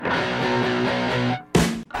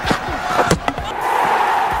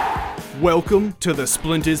Welcome to the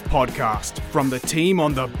Splinters podcast from the team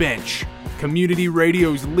on the bench. Community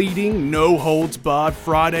radio's leading, no-holds-barred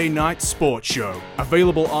Friday night sports show.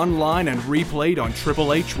 Available online and replayed on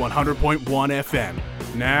Triple H 100.1 FM.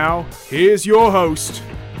 Now, here's your host,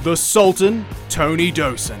 the Sultan, Tony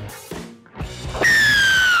Dosen.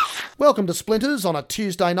 Welcome to Splinters on a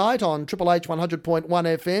Tuesday night on Triple H 100.1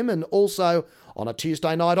 FM and also on a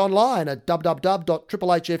Tuesday night online at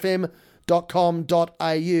www.triplehfm.com.au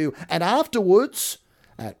and afterwards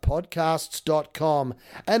at podcasts.com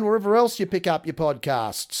and wherever else you pick up your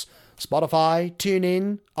podcasts. Spotify,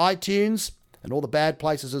 TuneIn, iTunes and all the bad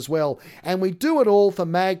places as well. And we do it all for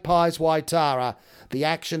Magpies Waitara, the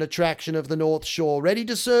action attraction of the North Shore, ready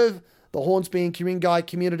to serve the Hornsby and Ku-ring-gai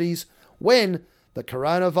communities when the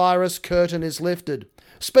coronavirus curtain is lifted.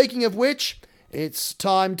 Speaking of which, it's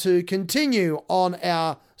time to continue on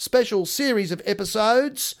our special series of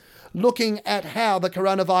episodes looking at how the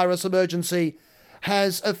coronavirus emergency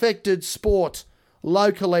has affected sport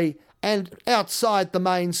locally and outside the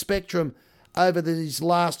main spectrum over these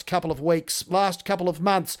last couple of weeks, last couple of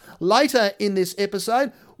months. Later in this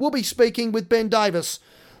episode, we'll be speaking with Ben Davis,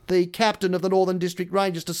 the captain of the Northern District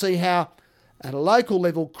Rangers, to see how, at a local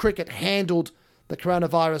level, cricket handled the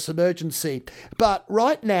coronavirus emergency. But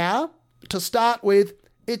right now, to start with,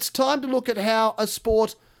 it's time to look at how a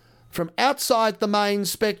sport from outside the main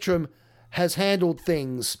spectrum has handled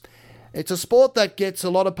things. It's a sport that gets a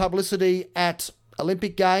lot of publicity at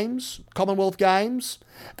Olympic Games, Commonwealth Games,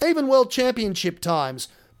 even World Championship times,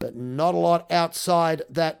 but not a lot outside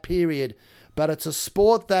that period. But it's a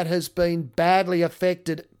sport that has been badly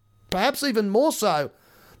affected, perhaps even more so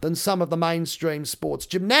than some of the mainstream sports.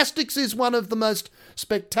 Gymnastics is one of the most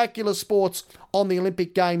spectacular sports on the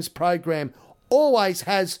Olympic Games program. Always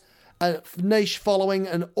has a niche following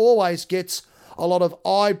and always gets a lot of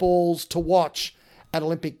eyeballs to watch at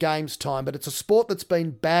Olympic Games time. But it's a sport that's been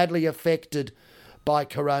badly affected by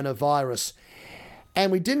coronavirus.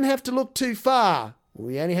 And we didn't have to look too far.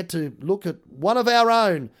 We only had to look at one of our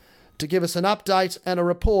own to give us an update and a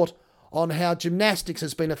report on how gymnastics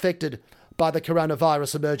has been affected by the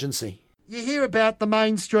coronavirus emergency. You hear about the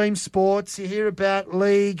mainstream sports, you hear about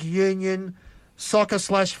league, union,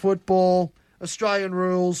 soccer/football, Australian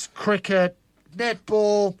rules, cricket,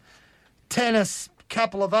 netball, tennis, a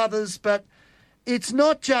couple of others, but it's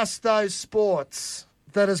not just those sports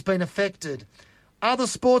that has been affected. Other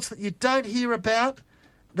sports that you don't hear about,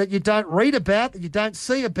 that you don't read about, that you don't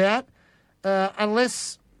see about,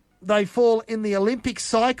 unless they fall in the Olympic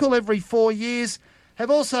cycle every 4 years,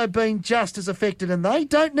 have also been just as affected, and they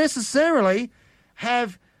don't necessarily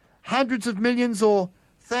have hundreds of millions or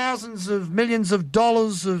thousands of millions of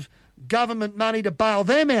dollars of government money to bail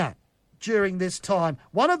them out during this time.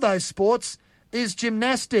 One of those sports is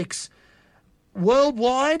gymnastics.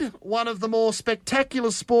 Worldwide, one of the more spectacular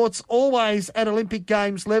sports always at Olympic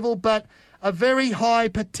Games level, but a very high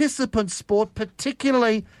participant sport,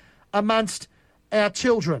 particularly amongst our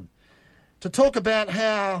children. To talk about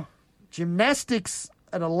how gymnastics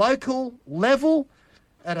at a local level,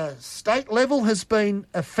 at a state level, has been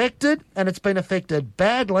affected, and it's been affected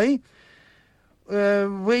badly.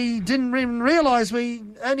 We didn't even realise we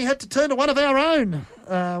only had to turn to one of our own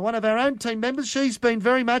team members. She's been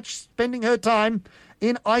very much spending her time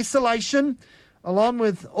in isolation, along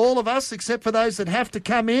with all of us, except for those that have to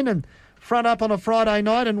come in and front up on a Friday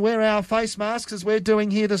night and wear our face masks, as we're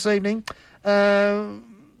doing here this evening. Young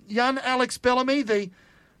Alex Bellamy, the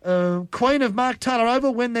Queen of Mark Taylor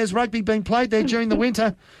Oval when there's rugby being played there during the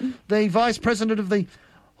winter, the Vice President of the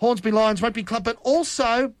Hornsby Lions Rugby Club, but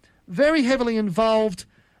also very heavily involved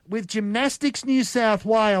with Gymnastics New South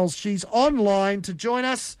Wales. She's online to join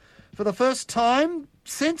us for the first time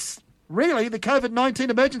since, really, the COVID-19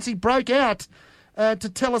 emergency broke out, to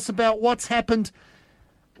tell us about what's happened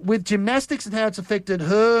with gymnastics and how it's affected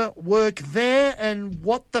her work there and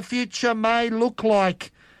what the future may look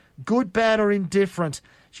like, good, bad or indifferent.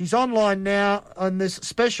 She's online now on this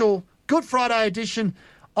special Good Friday edition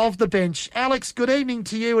of The Bench. Alex, good evening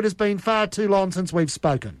to you. It has been far too long since we've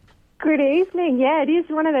spoken. Good evening. Yeah, it is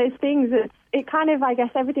one of those things. It kind of, I guess,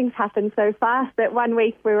 everything's happened so fast that 1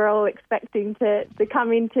 week we were all expecting to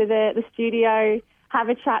come into the studio, have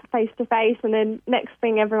a chat face-to-face, and then next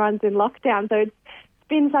thing everyone's in lockdown. So it's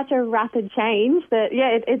been such a rapid change that,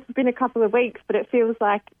 yeah, it's been a couple of weeks, but it feels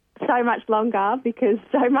like so much longer because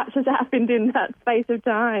so much has happened in that space of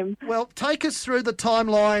time. Well, take us through the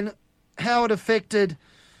timeline, how it affected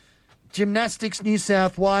Gymnastics New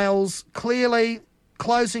South Wales. Clearly,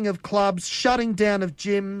 closing of clubs, shutting down of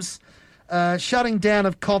gyms, shutting down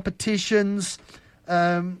of competitions.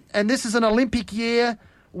 And this is an Olympic year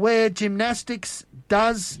where gymnastics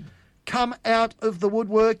does come out of the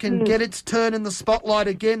woodwork and get its turn in the spotlight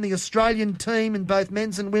again. The Australian team in both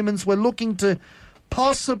men's and women's were looking to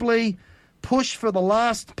possibly push for the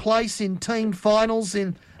last place in team finals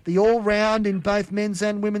in the all-round in both men's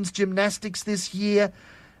and women's gymnastics this year.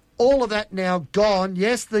 All of that now gone.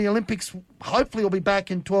 Yes, the Olympics hopefully will be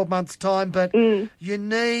back in 12 months' time, but you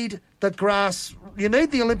need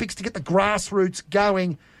the Olympics to get the grassroots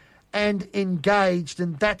going and engaged,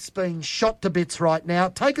 and that's being shot to bits right now.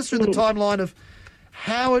 Take us through the timeline of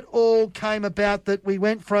how it all came about that we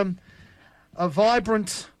went from a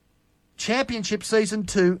vibrant championship season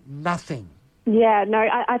to nothing. Yeah, no,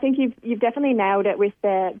 I think you've definitely nailed it with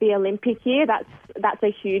the Olympic year. That's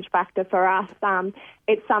a huge factor for us.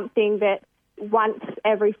 It's something that once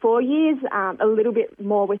every 4 years, a little bit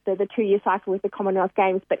more with the 2-year cycle with the Commonwealth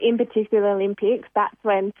Games, but in particular Olympics, that's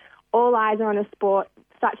when all eyes are on a sport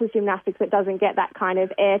such as gymnastics that doesn't get that kind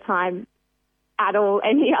of airtime at all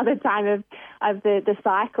any other time of the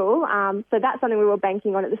cycle. So that's something we were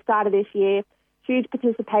banking on at the start of this year. Huge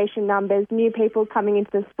participation numbers, new people coming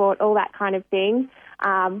into the sport, all that kind of thing.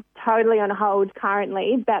 Totally on hold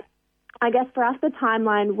currently. But I guess for us, the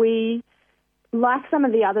timeline, we, like some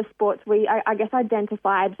of the other sports, we, I guess,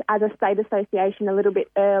 identified as a state association a little bit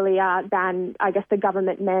earlier than, I guess, the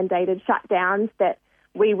government-mandated shutdowns that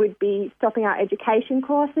we would be stopping our education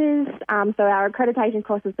courses, so our accreditation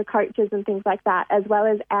courses for coaches and things like that, as well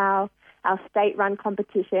as our state-run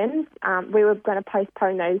competitions. We were going to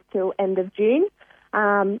postpone those till end of June,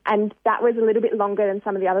 and that was a little bit longer than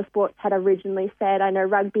some of the other sports had originally said. I know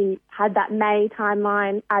rugby had that May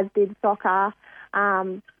timeline, as did soccer.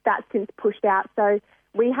 That's since pushed out. So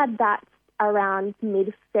we had that around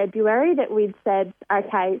mid-February that we'd said,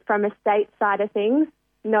 okay, from a state side of things,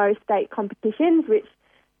 no state competitions, which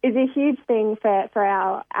is a huge thing for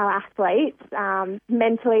our athletes.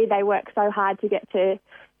 Mentally, they work so hard to get to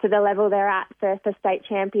the level they're at for state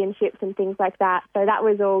championships and things like that. So that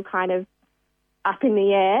was all kind of up in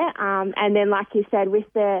the air. And then, like you said,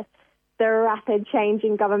 with the rapid change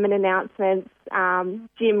in government announcements,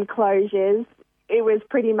 gym closures, it was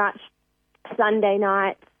pretty much Sunday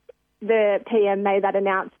night, the PM made that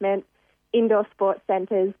announcement, indoor sports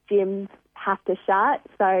centres, gyms have to shut.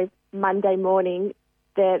 So Monday morning,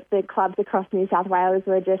 the clubs across New South Wales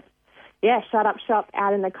were just, shut up shop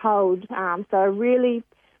out in the cold. So a really,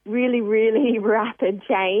 really, really rapid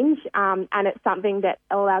change. And it's something that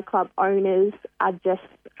all our club owners are just,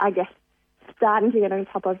 I guess, starting to get on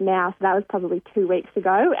top of now. So that was probably 2 weeks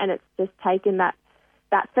ago. And it's just taken that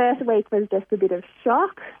first week was just a bit of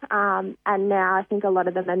shock. And now I think a lot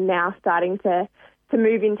of them are now starting to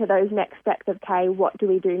move into those next steps of, okay, what do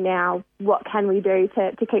we do now? What can we do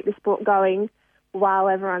to keep the sport going while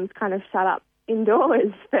everyone's kind of shut up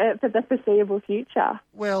indoors for the foreseeable future?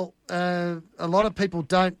 Well, a lot of people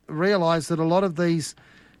don't realise that a lot of these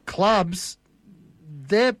clubs,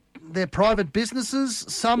 they're private businesses.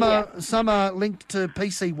 Some are linked to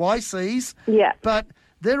PCYCs. Yeah. But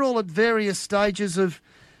they're all at various stages of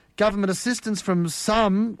government assistance, from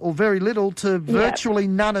some or very little to virtually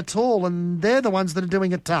none at all, and they're the ones that are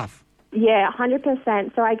doing it tough. Yeah,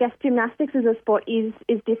 100%. So I guess gymnastics as a sport is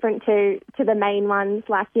different to the main ones,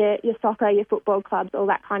 like your soccer, your football clubs, all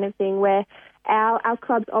that kind of thing, where our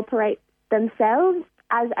clubs operate themselves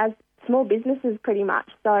as small businesses pretty much.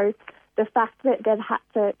 So the fact that they've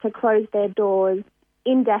had to close their doors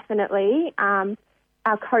indefinitely,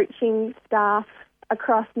 our coaching staff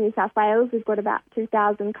across New South Wales, we've got about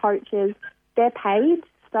 2,000 coaches. They're paid,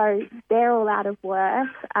 so they're all out of work.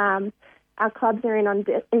 Our clubs are in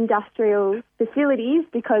industrial facilities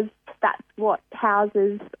because that's what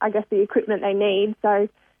houses, I guess, the equipment they need. So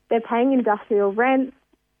they're paying industrial rents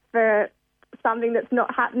for something that's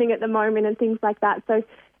not happening at the moment and things like that. So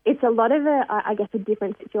it's a lot of a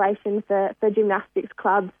different situation for gymnastics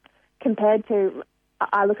clubs compared to,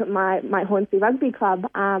 I look at my Hornsby Rugby Club.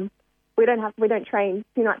 We don't train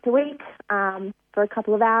 2 nights a week for a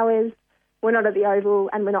couple of hours. We're not at the Oval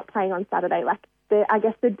and we're not playing on Saturday. Like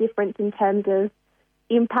the difference in terms of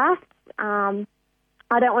impact. I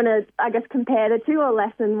don't want to, compare the two or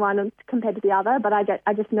lessen one compared to the other, but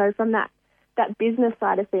I just know from that business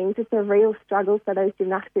side of things, it's a real struggle for those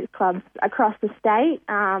gymnastics clubs across the state.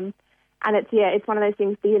 And it's one of those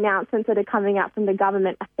things, the announcements that are coming out from the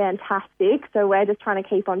government are fantastic. So we're just trying to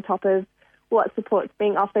keep on top of what support's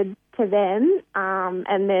being offered to them,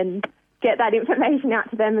 and then get that information out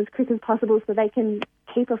to them as quick as possible so they can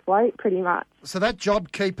keep afloat pretty much. So that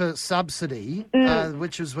JobKeeper subsidy,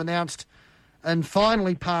 which was announced and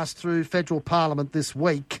finally passed through federal parliament this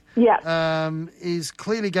week, is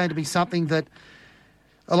clearly going to be something that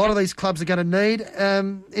a lot of these clubs are going to need. I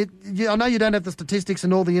know you don't have the statistics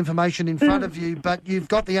and all the information in front of you, but you've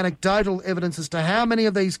got the anecdotal evidence as to how many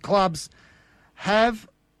of these clubs have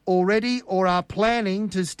already or are planning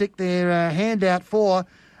to stick their hand out for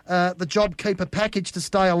the JobKeeper package to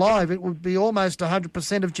stay alive. It would be almost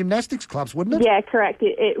 100% of gymnastics clubs, wouldn't it? Yeah, correct.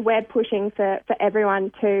 We're pushing for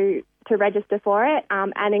everyone to register for it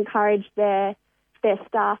and encourage their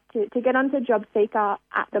staff to get onto JobSeeker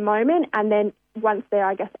at the moment, and then once they're,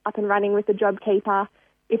 I guess, up and running with the JobKeeper,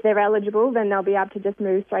 if they're eligible, then they'll be able to just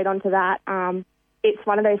move straight onto that. It's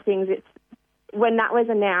one of those things. When that was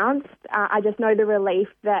announced, I just know the relief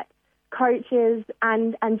that coaches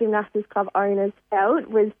and gymnastics club owners felt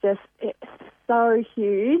was just so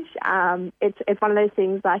huge. It's one of those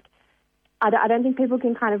things, like, I don't think people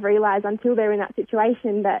can kind of realise until they're in that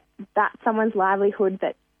situation that that's someone's livelihood,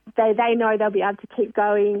 that they know they'll be able to keep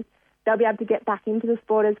going, they'll be able to get back into the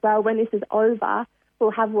sport as well. When this is over,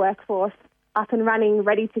 we'll have workforce up and running,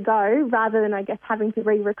 ready to go, rather than, I guess, having to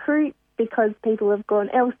re-recruit because people have gone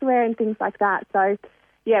elsewhere and things like that. So,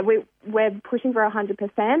 yeah, we're pushing for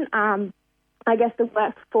 100%. I guess the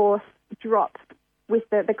workforce drop with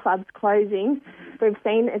the clubs closing. We've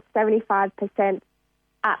seen it's 75%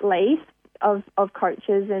 at least of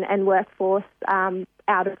coaches and workforce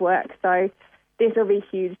out of work. So this will be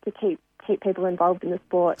huge to keep people involved in the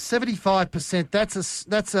sport. 75%.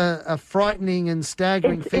 That's a frightening and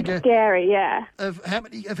staggering figure. It's scary, yeah. Of how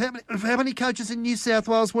many coaches in New South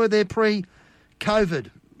Wales were there pre-COVID,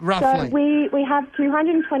 roughly? So we have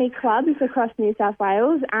 220 clubs across New South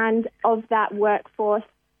Wales, and of that workforce,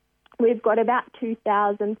 we've got about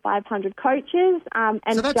 2,500 coaches. And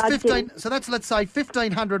so that's judges. 15. So that's, let's say,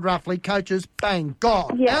 1,500 roughly coaches. Bang,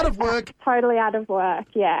 gone, out of work. Totally out of work.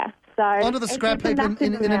 Yeah. So onto the scrap heap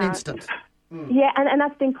in an instant. Yeah, and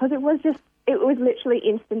that's the thing, because it was literally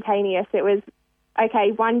instantaneous. It was,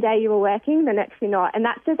 okay, one day you were working, the next you're not, and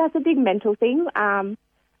that's a big mental thing.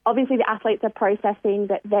 Obviously, the athletes are processing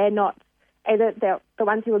that they're not, either they're the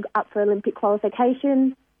ones who are up for Olympic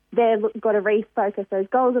qualification, they've got to refocus those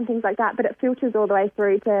goals and things like that, but it filters all the way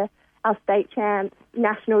through to our state champs,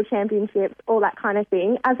 national championships, all that kind of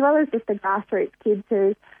thing, as well as just the grassroots kids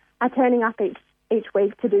who are turning up each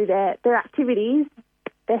week to do their activities.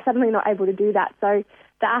 They're suddenly not able to do that. So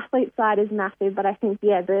the athlete side is massive, but I think,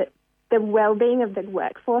 yeah, the well-being of the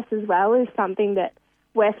workforce as well is something that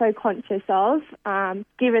we're so conscious of,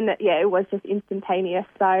 given that, yeah, it was just instantaneous.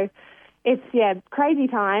 So it's, yeah, crazy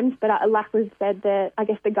times, but like we've said, I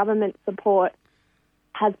guess the government support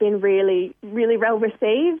has been really, really well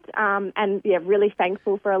received, and, yeah, really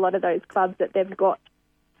thankful for a lot of those clubs that they've got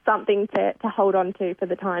something to hold on to for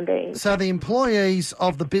the time being. So the employees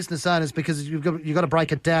of the business owners, because you've got to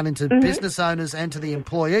break it down into business owners and to the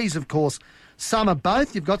employees, of course. Some are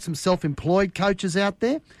both. You've got some self-employed coaches out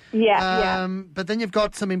there. Yeah. But then you've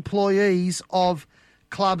got some employees of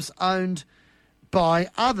clubs owned by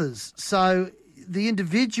others. So the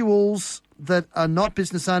individuals that are not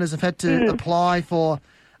business owners have had to apply for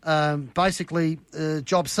basically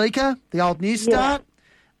JobSeeker, the old New Start,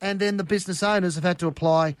 and then the business owners have had to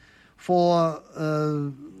apply for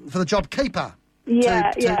the JobKeeper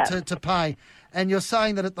to pay. And you're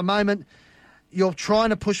saying that at the moment you're trying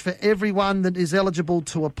to push for everyone that is eligible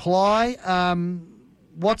to apply.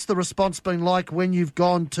 What's the response been like when you've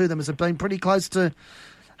gone to them? Has it been pretty close to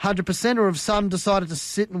 100%, or have some decided to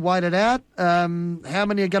sit and wait it out? How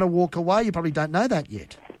many are going to walk away? You probably don't know that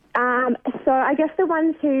yet. So I guess the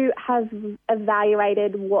ones who have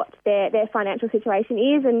evaluated what their financial situation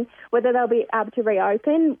is and whether they'll be able to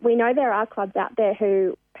reopen, we know there are clubs out there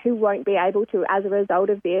who won't be able to as a result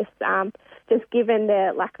of this, just given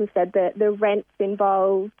like we said, the rents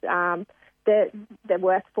involved, the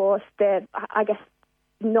workforce, I guess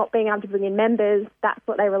not being able to bring in members. That's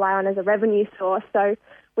what they rely on as a revenue source. So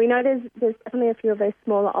we know there's definitely a few of those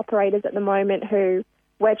smaller operators at the moment who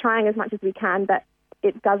we're trying as much as we can, but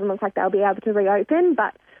it doesn't look like they'll be able to reopen.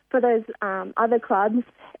 But for those other clubs,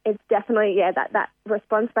 it's definitely, that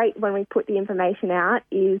response rate when we put the information out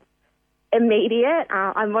is immediate.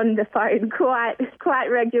 I'm on the phone quite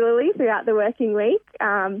regularly throughout the working week.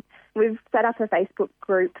 We've set up a Facebook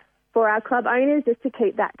group for our club owners just to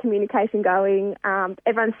keep that communication going.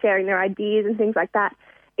 Everyone's sharing their ideas and things like that.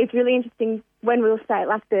 It's really interesting when we'll say,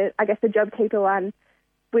 like the JobKeeper one,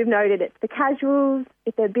 we've noted it's the casuals,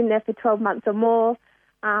 if they've been there for 12 months or more.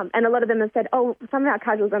 And a lot of them have said, some of our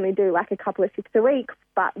casuals only do like a couple of shifts a week,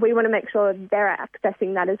 but we want to make sure they're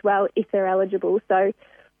accessing that as well if they're eligible. So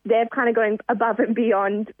they're kind of going above and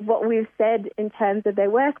beyond what we've said in terms of their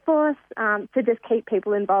workforce to just keep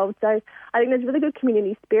people involved. So I think there's really good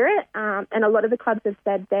community spirit, and a lot of the clubs have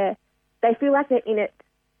said they feel like they're in it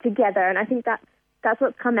together. And I think that's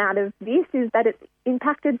what's come out of this, is that it's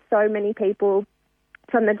impacted so many people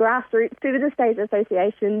from the grassroots through to the state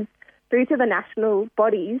associations, through to the national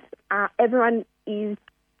bodies. Everyone is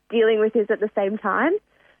dealing with this at the same time.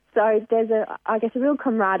 So there's a real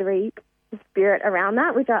camaraderie spirit around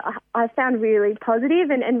that, which I found really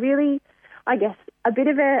positive and really, I guess, a bit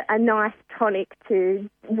of a nice tonic to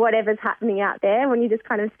whatever's happening out there when you just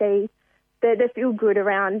kind of see the feel good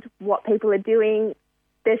around what people are doing.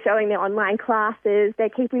 They're showing their online classes, they're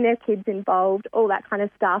keeping their kids involved, all that kind of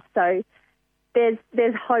stuff. So there's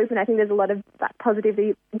hope, and I think there's a lot of that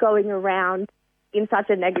positivity going around in such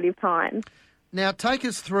a negative time. Now, take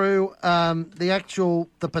us through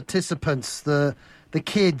the participants, the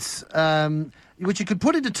kids, which you could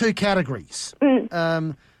put into two categories.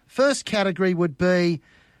 First category would be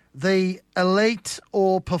the elite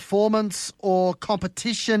or performance or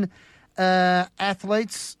competition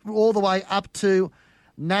athletes, all the way up to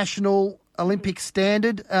national Olympic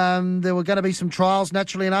standard. There were going to be some trials,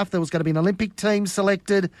 naturally enough. There was going to be an Olympic team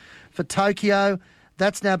selected for Tokyo.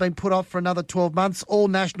 That's now been put off for another 12 months. All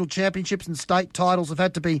national championships and state titles have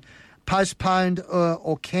had to be postponed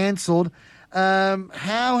or cancelled. How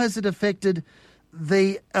has it affected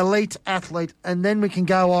the elite athlete? And then we can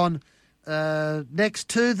go on next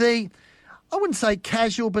to the, I wouldn't say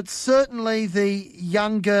casual, but certainly the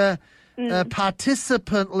younger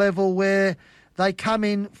participant level, where they come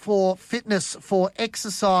in for fitness, for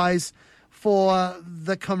exercise, for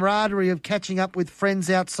the camaraderie of catching up with friends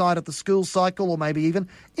outside of the school cycle, or maybe even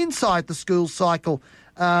inside the school cycle.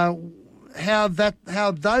 How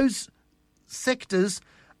those sectors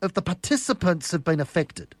of the participants have been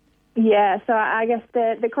affected. Yeah, so I guess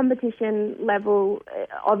the competition level,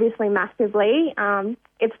 obviously massively.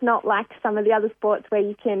 It's not like some of the other sports where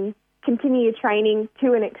you can continue your training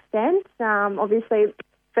to an extent. Obviously,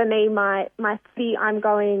 for me, my fee, I'm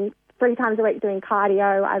going 3 times a week doing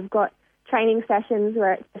cardio. I've got training sessions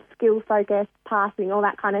where it's skill-focused, passing, all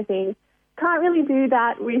that kind of thing. Can't really do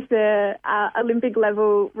that with the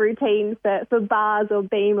Olympic-level routine for bars or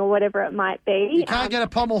beam or whatever it might be. You can't get a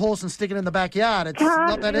pommel horse and stick it in the backyard. It's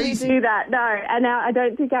not that easy. Can't really do that, no. And I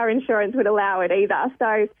don't think our insurance would allow it either.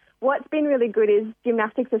 So what's been really good is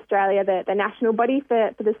Gymnastics Australia, the national body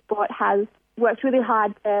for the sport, has worked really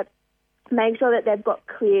hard to make sure that they've got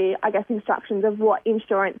clear, I guess, instructions of what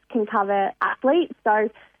insurance can cover athletes. So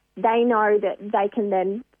they know that they can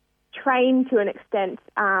then train to an extent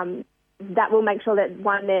that will make sure that,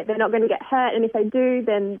 one, they're not going to get hurt, and if they do,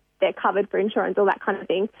 then they're covered for insurance, all that kind of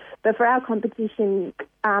thing. But for our competition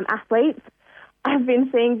athletes, I've been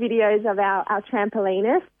seeing videos of our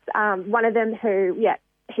trampolinists. One of them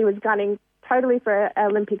he was gunning totally for an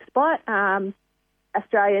Olympic spot,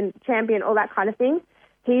 Australian champion, all that kind of thing.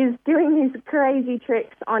 He's doing these crazy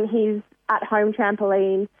tricks on his at-home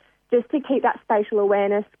trampoline just to keep that spatial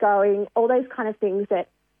awareness going, all those kind of things that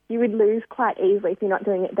you would lose quite easily if you're not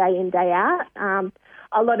doing it day in, day out.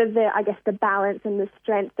 A lot of the balance and the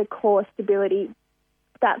strength, the core stability,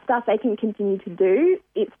 that stuff they can continue to do.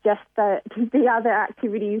 It's just the other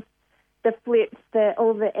activities, the flips,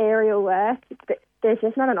 all the aerial work, there's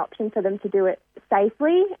just not an option for them to do it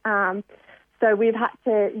safely. So we've had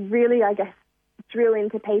to really, I guess, drill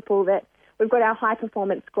into people that we've got our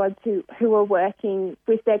high-performance squads who are working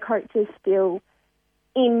with their coaches still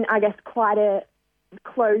in, I guess, quite a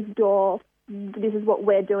closed door. This is what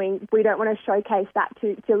we're doing. We don't want to showcase that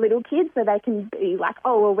to little kids so they can be like,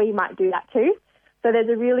 oh, well, we might do that too. So there's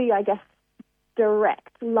a really, I guess,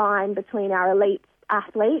 direct line between our elite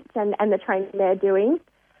athletes and the training they're doing,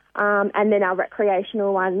 and then our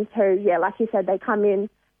recreational ones who, like you said, they come in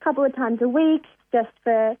a couple of times a week just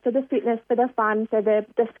for the fitness, for the fun, for the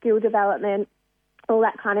skill development, all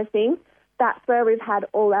that kind of thing. That's where we've had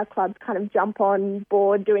all our clubs kind of jump on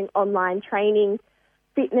board doing online training,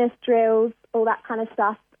 fitness drills, all that kind of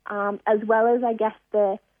stuff, as well as, I guess,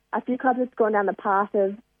 a few clubs have gone down the path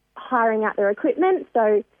of hiring out their equipment,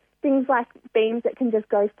 so things like beams that can just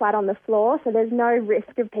go flat on the floor, so there's no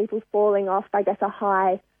risk of people falling off, I guess, a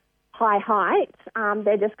high height.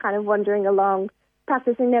 They're just kind of wandering along,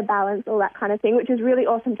 practicing their balance, all that kind of thing, which is really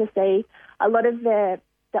awesome to see. A lot of the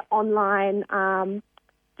online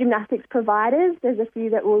gymnastics providers, there's a few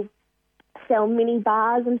that will sell mini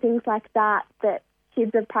bars and things like that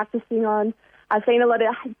kids are practicing on. I've seen a lot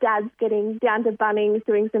of dads getting down to Bunnings,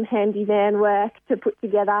 doing some handyman work to put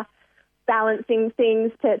together balancing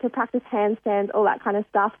things, to practice handstands, all that kind of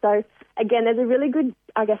stuff. So, again, there's a really good,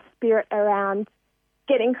 I guess, spirit around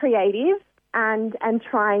getting creative and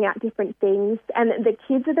trying out different things. And the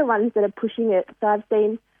kids are the ones that are pushing it. So I've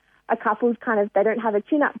seen a couple kind of, they don't have a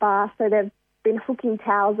chin-up bar, so they've been hooking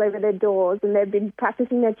towels over their doors and they've been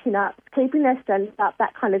practicing their chin-ups, keeping their strength up,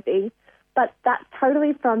 that kind of thing. But that's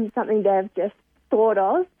totally from something they've just thought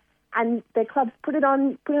of, and their clubs put it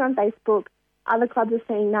on Facebook. Other clubs are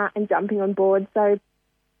seeing that and jumping on board. So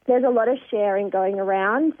there's a lot of sharing going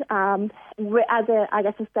around. As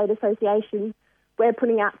a state association, we're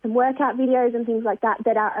putting out some workout videos and things like that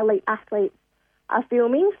our elite athletes are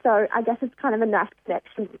filming. So I guess it's kind of a nice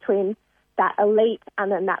connection between that elite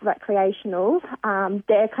and then that recreational.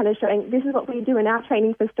 They're kind of showing, this is what we do in our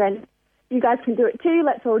training for strength. You guys can do it too.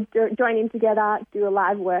 Let's all join in together, do a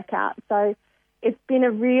live workout. So it's been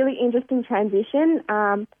a really interesting transition.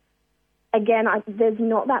 Again, there's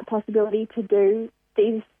not that possibility to do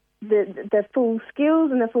the full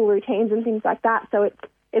skills and the full routines and things like that. So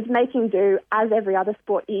it's making do, as every other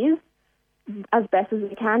sport is, as best as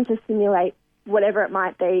we can to simulate whatever it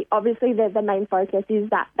might be. Obviously, the main focus is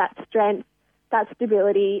that strength, that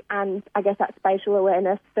stability, and I guess that spatial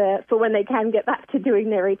awareness for when they can get back to doing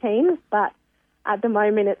their routines. But at the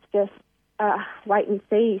moment, it's just wait and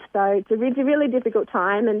see. So it's a really difficult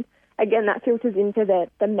time. And again, that filters into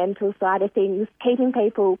the mental side of things, keeping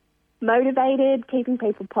people motivated, keeping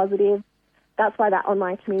people positive. That's why that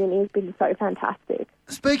online community has been so fantastic.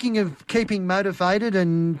 Speaking of keeping motivated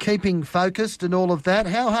and keeping focused and all of that,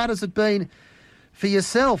 how hard has it been for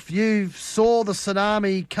yourself? You saw the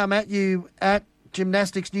tsunami come at you at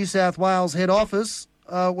Gymnastics New South Wales head office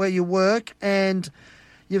where you work, and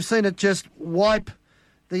you've seen it just wipe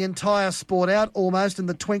the entire sport out almost in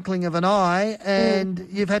the twinkling of an eye, and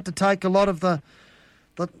you've had to take a lot of the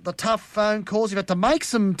tough phone calls. You've had to make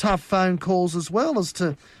some tough phone calls as well as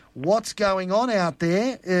to what's going on out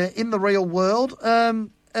there in the real world,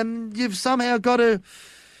 and you've somehow got to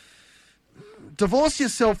divorce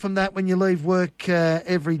yourself from that when you leave work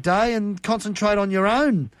every day and concentrate on your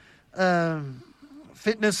own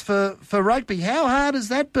fitness for rugby. How hard has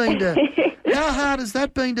that been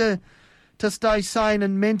to stay sane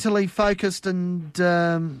and mentally focused and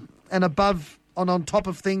above on top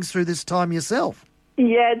of things through this time yourself?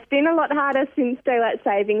 Yeah, it's been a lot harder since daylight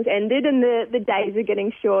savings ended and the days are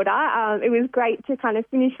getting shorter. It was great to kind of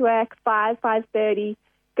finish work 5:30,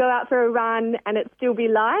 go out for a run and it still be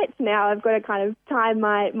light. Now I've got to kind of time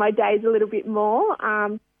my days a little bit more.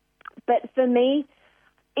 But for me,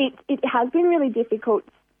 it has been really difficult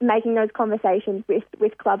making those conversations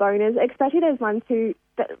with club owners, especially those ones who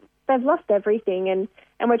they've lost everything and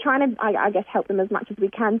we're trying to, I guess, help them as much as we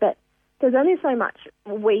can. But there's only so much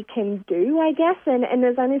we can do, I guess, and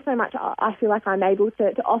there's only so much I feel like I'm able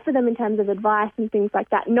to offer them in terms of advice and things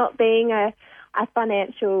like that, not being a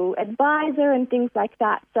financial advisor and things like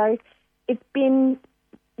that. So it's been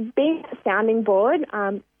being a sounding board.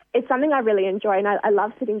 It's something I really enjoy, and I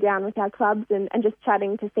love sitting down with our clubs and just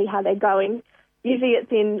chatting to see how they're going. Usually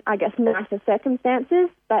it's in, I guess, nicer circumstances,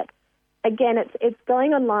 but again, it's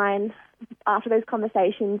going online after those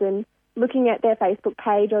conversations and looking at their Facebook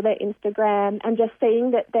page or their Instagram and just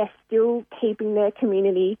seeing that they're still keeping their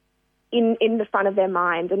community in the front of their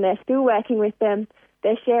mind and they're still working with them,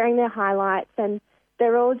 they're sharing their highlights and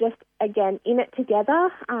they're all just, again, in it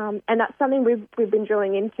together. And that's something we've been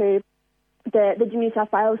drilling into. The New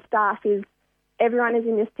South Wales staff is everyone is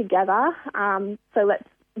in this together. So let's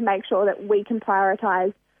make sure that we can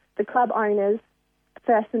prioritise the club owners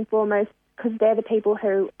first and foremost because they're the people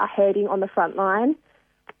who are hurting on the front line.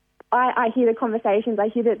 I hear the conversations, I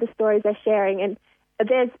hear the stories they're sharing, and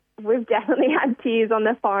we've definitely had tears on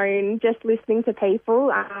the phone just listening to people.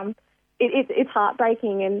 It's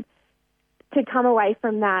heartbreaking, and to come away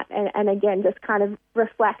from that and again just kind of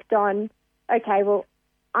reflect on, okay, well,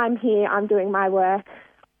 I'm here, I'm doing my work.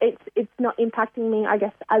 It's not impacting me, I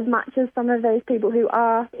guess, as much as some of those people who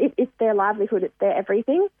are. It's their livelihood, it's their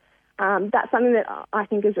everything. That's something that I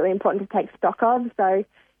think is really important to take stock of. So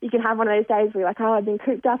you can have one of those days where you're like, oh, I've been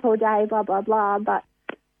cooped up all day, blah, blah, blah. But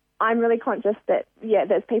I'm really conscious that, yeah,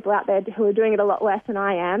 there's people out there who are doing it a lot worse than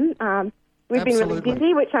I am. We've been really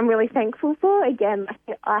busy, which I'm really thankful for. Again,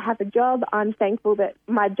 I have a job. I'm thankful that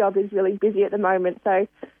my job is really busy at the moment. So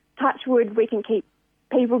touch wood, we can keep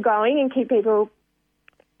people going and keep people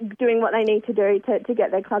doing what they need to do to get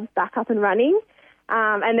their clubs back up and running.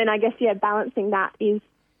 And then I guess, yeah, balancing that is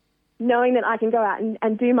knowing that I can go out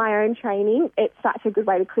and do my own training. It's such a good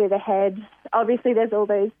way to clear the head. Obviously, there's all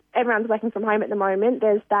those, everyone's working from home at the moment.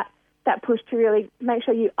 There's that push to really make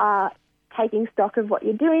sure you are taking stock of what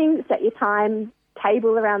you're doing, set your time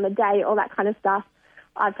table around the day, all that kind of stuff.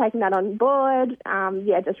 I've taken that on board.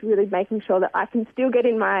 Just really making sure that I can still get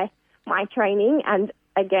in my training. And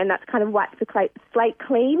again, that's kind of wiped the slate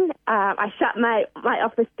clean. I shut my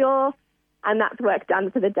office door, and that's work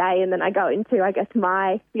done for the day. And then I go into, I guess,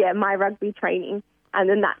 my rugby training, and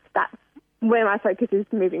then that's where my focus is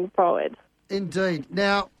moving forward. Indeed.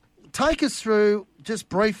 Now, take us through, just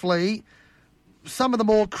briefly, some of the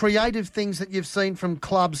more creative things that you've seen from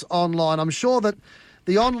clubs online. I'm sure that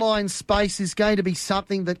the online space is going to be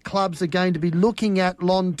something that clubs are going to be looking at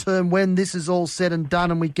long term when this is all said and done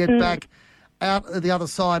and we get back out of the other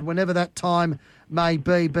side, whenever that time may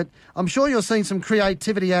be. But I'm sure you're seeing some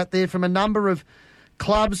creativity out there from a number of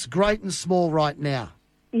clubs, great and small, right now.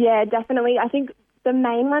 Yeah, definitely. I think the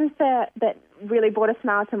main one that really brought a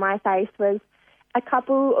smile to my face was it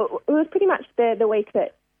was pretty much the week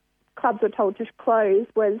that clubs were told to close.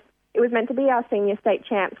 It was meant to be our senior state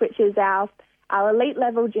champs, which is our elite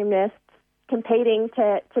level gymnasts competing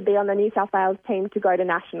to be on the New South Wales team to go to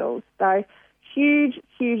nationals. So huge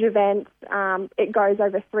event. It goes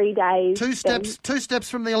over 3 days. Two steps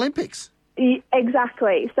from the Olympics.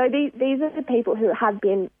 Exactly. So these are the people who have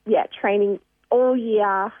been training all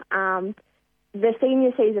year. The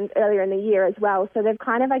senior season's earlier in the year as well. So they've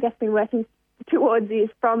kind of, I guess, been working towards this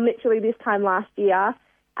from literally this time last year,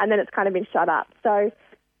 and then it's kind of been shut up. So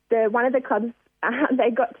one of the clubs, they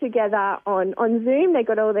got together on Zoom. They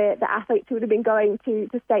got all the athletes who would have been going to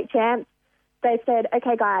state champs. They said,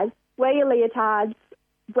 okay, guys, wear your leotards,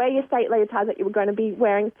 wear your state leotards that you were going to be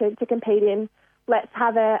wearing to compete in. Let's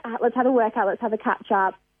have a workout. Let's have a catch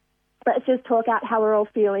up. Let's just talk out how we're all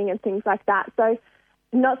feeling and things like that. So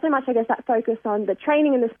not so much, I guess, that focus on the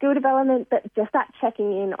training and the skill development, but just that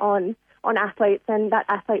checking in on athletes and that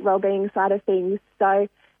athlete wellbeing side of things. So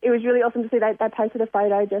it was really awesome to see they posted a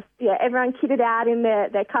photo, everyone kitted out in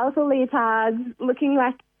their colourful leotards, looking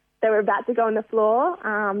like they were about to go on the floor,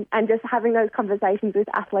 and just having those conversations with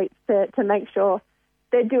athletes to make sure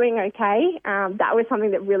they're doing okay. That was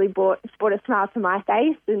something that really brought a smile to my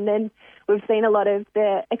face. And then we've seen a lot of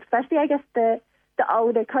especially, I guess, the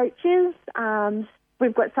older coaches.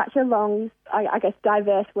 We've got such a long, I guess,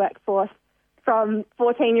 diverse workforce from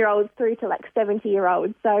 14-year-olds through to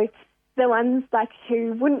 70-year-olds. So the ones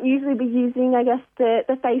who wouldn't usually be using, I guess, the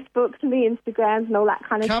Facebooks and the Instagrams and all that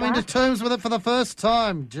kind of stuff. Coming to terms with it for the first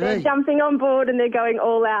time. Gee. They're jumping on board and they're going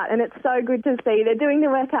all out, and it's so good to see. They're doing the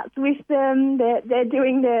workouts with them. They're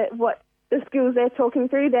doing the skills they're talking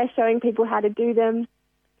through. They're showing people how to do them,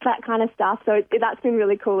 that kind of stuff. So that's been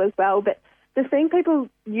really cool as well. But just seeing people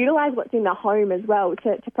utilise what's in the home as well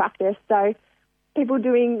to practice. So people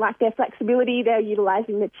doing their flexibility, they're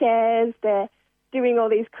utilising the chairs, they're doing all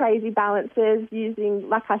these crazy balances using,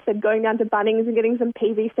 like I said, going down to Bunnings and getting some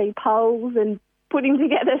PVC poles and putting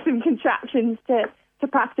together some contraptions to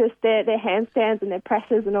practice their handstands and their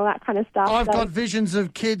presses and all that kind of stuff. I've got visions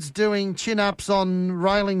of kids doing chin-ups on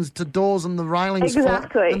railings to doors and the railings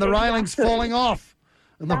falling off.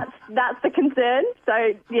 That's the concern.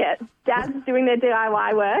 So, dads doing their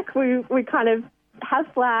DIY work. We kind of have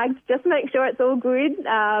flags, just make sure it's all good.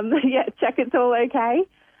 Check it's all okay.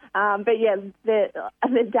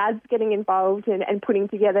 The dads getting involved and putting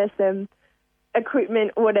together some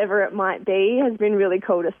equipment, whatever it might be, has been really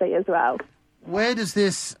cool to see as well. Where does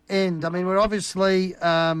this end? I mean, we're obviously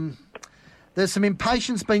there's some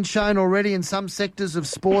impatience being shown already in some sectors of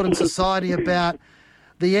sport and society about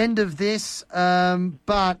the end of this,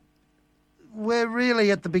 but we're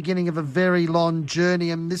really at the beginning of a very long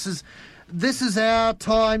journey, and this is our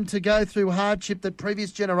time to go through hardship that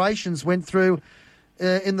previous generations went through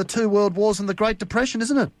in the two world wars and the Great Depression,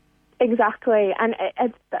 isn't it? Exactly, and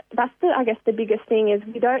that's the biggest thing is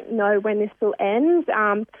we don't know when this will end.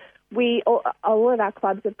 All of our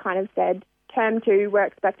clubs have kind of said term 2 we're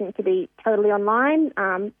expecting to be totally online.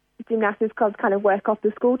 Gymnastics clubs kind of work off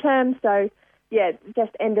the school term, so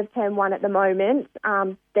just end of term 1 at the moment.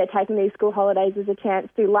 They're taking these school holidays as a chance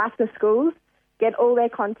to, like the schools, get all their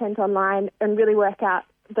content online and really work out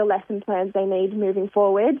the lesson plans they need moving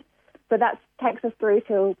forward. So that takes us through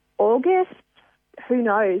till August. Who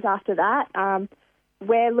knows after that?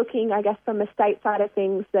 We're looking, I guess, from the state side of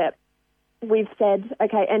things that we've said,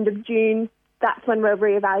 okay, end of June, that's when we're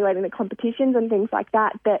reevaluating the competitions and things like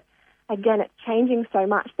that. But again, it's changing so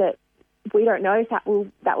much that we don't know if that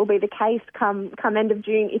will be the case come end of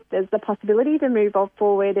June, if there's the possibility to move on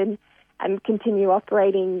forward and continue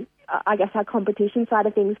operating, I guess, our competition side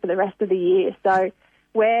of things for the rest of the year. So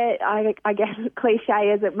we're, I guess,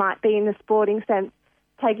 cliche as it might be in the sporting sense,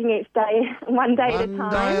 taking each day one day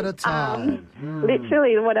at a time.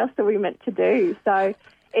 Literally, what else are we meant to do? So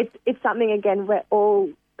it's something, again, we're all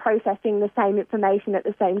processing the same information at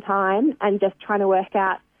the same time and just trying to work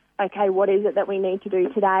out, okay, what is it that we need to do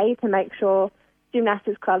today to make sure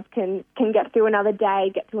gymnastics clubs can get through another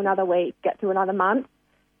day, get through another week, get through another month,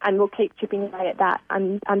 and we'll keep chipping away at that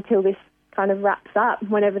until this kind of wraps up,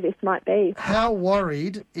 whenever this might be. How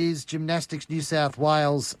worried is Gymnastics New South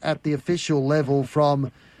Wales at the official level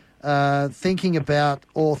from thinking about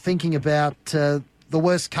the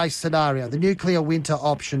worst case scenario, the nuclear winter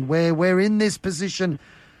option, where we're in this position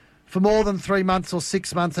for more than 3 months or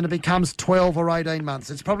 6 months and it becomes 12 or 18 months?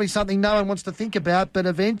 It's probably something no one wants to think about, but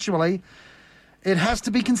eventually it has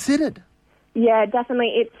to be considered. Yeah,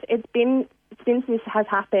 definitely. It's been, since this has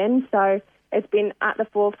happened, so it's been at the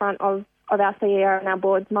forefront of our CEO and our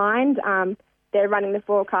board's mind. They're running the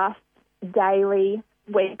forecasts daily,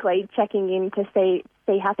 weekly, checking in to see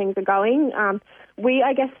how things are going. We,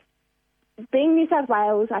 I guess, being New South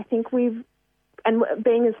Wales, I think and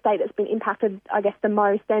being a state that's been impacted, I guess, the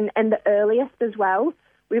most and the earliest as well,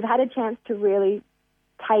 we've had a chance to really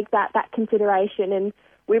take that consideration, and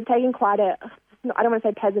we've taken quite I don't want to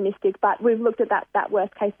say pessimistic, but we've looked at that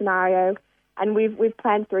worst case scenario and we've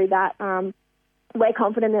planned through that. We're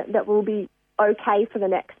confident that we'll be okay for the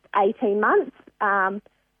next 18 months, and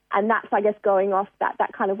that's, I guess, going off that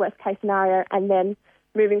kind of worst case scenario, and then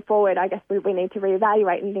moving forward, I guess we need to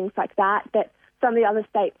reevaluate and things like that. But some of the other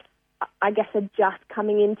states, I guess, are just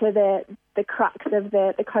coming into the crux of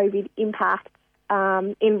the COVID impact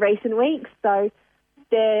in recent weeks. So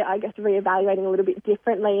they're, I guess, reevaluating a little bit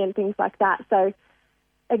differently and things like that. So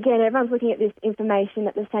again, everyone's looking at this information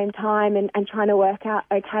at the same time and trying to work out,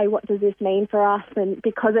 okay, what does this mean for us? And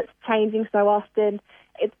because it's changing so often,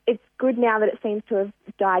 it's good now that it seems to have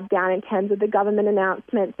died down in terms of the government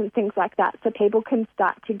announcements and things like that, so people can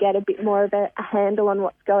start to get a bit more of a handle on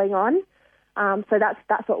what's going on. So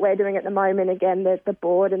that's what we're doing at the moment. Again, the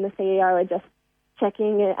board and the CEO are just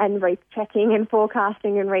checking and rechecking and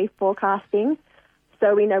forecasting and reforecasting,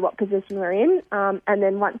 so we know what position we're in. And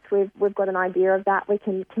then once we've got an idea of that, we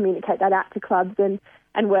can communicate that out to clubs and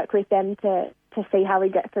work with them to see how we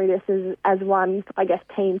get through this as one, I guess,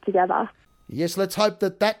 team together. Yes, let's hope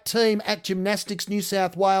that team at Gymnastics New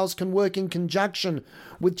South Wales can work in conjunction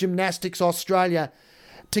with Gymnastics Australia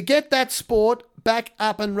to get that sport back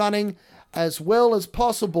up and running as well as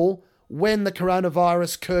possible when the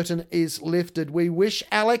coronavirus curtain is lifted. We wish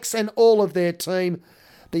Alex and all of their team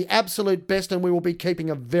the absolute best, and we will be keeping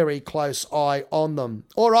a very close eye on them.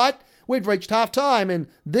 All right, we've reached half time in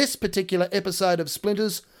this particular episode of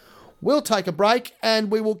Splinters. We'll take a break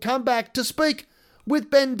and we will come back to speak with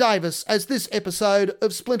Ben Davis as this episode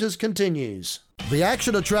of Splinters continues. The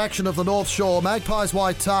action attraction of the North Shore, Magpies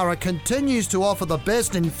Waitara, continues to offer the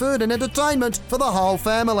best in food and entertainment for the whole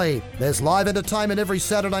family. There's live entertainment every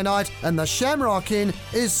Saturday night, and the Shamrock Inn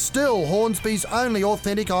is still Hornsby's only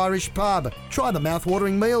authentic Irish pub. Try the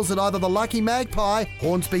mouth-watering meals at either the Lucky Magpie,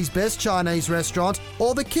 Hornsby's best Chinese restaurant,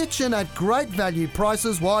 or the Kitchen at great value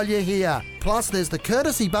prices while you're here. Plus, there's the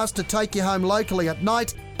courtesy bus to take you home locally at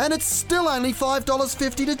night, and it's still only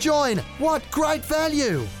 $5.50 to join. What great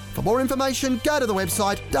value! For more information, go to the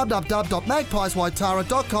website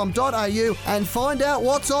www.magpieswaitara.com.au and find out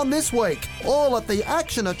what's on this week. All at the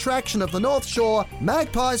action attraction of the North Shore,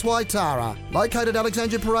 Magpies Waitara. Located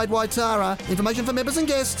Alexandria Parade, Waitara. Information for members and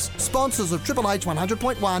guests. Sponsors of Triple H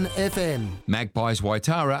 100.1 FM. Magpies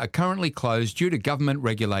Waitara are currently closed due to government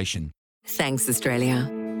regulation. Thanks,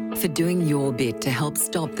 Australia, for doing your bit to help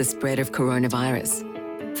stop the spread of coronavirus,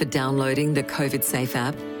 for downloading the COVID Safe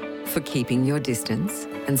app, for keeping your distance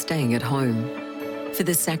and staying at home, for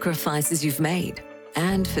the sacrifices you've made,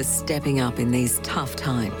 and for stepping up in these tough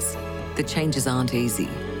times. The changes aren't easy,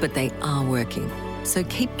 but they are working. So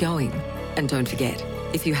keep going. And don't forget,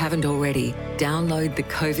 if you haven't already, download the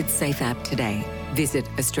COVID Safe app today. Visit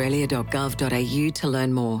australia.gov.au to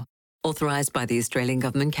learn more. Authorised by the Australian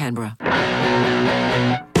Government, Canberra.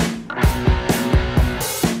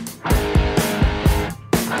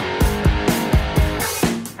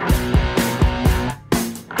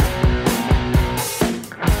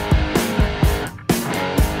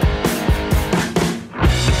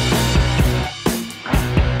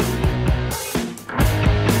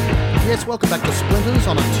 Yes, welcome back to Splinters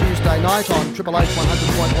on a Tuesday night on Triple H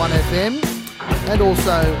 100.1 FM and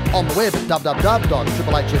also on the web at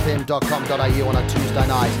www.triplehfm.com.au on a Tuesday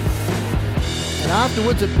night. And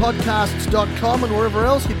afterwards at podcasts.com and wherever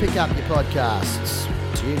else you pick up your podcasts.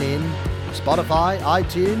 Tune in, Spotify,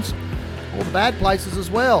 iTunes, all the bad places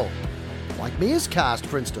as well, like Mia's Cast,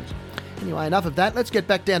 for instance. Anyway, enough of that. Let's get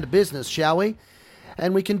back down to business, shall we?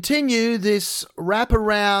 And we continue this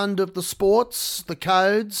wraparound of the sports, the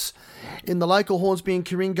codes, in the local Hornsby and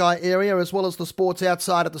Ku-ring-gai area, as well as the sports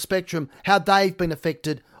outside of the spectrum, how they've been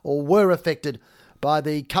affected or were affected by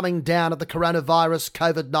the coming down of the coronavirus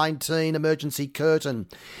COVID-19 emergency curtain.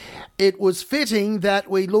 It was fitting that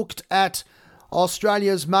we looked at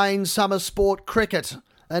Australia's main summer sport, cricket,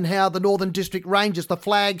 and how the Northern District Rangers, the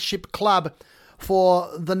flagship club for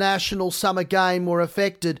the National Summer Game, were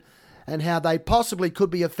affected and how they possibly could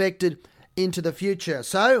be affected into the future.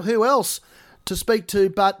 So who else to speak to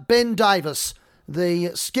but Ben Davis,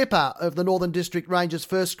 the skipper of the Northern District Rangers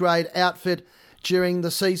first grade outfit during the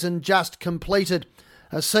season just completed.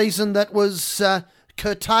 A season that was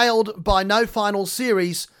curtailed by no final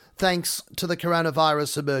series thanks to the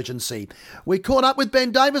coronavirus emergency. We caught up with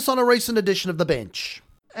Ben Davis on a recent edition of The Bench.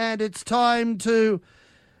 And it's time to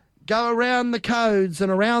go around the codes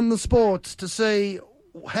and around the sports to see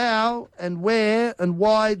how and where and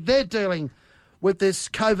why they're dealing with this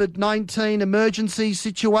COVID-19 emergency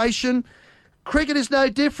situation. Cricket is no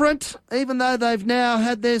different, even though they've now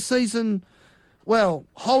had their season,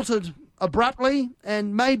 halted abruptly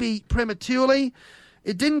and maybe prematurely.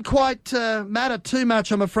 It didn't quite matter too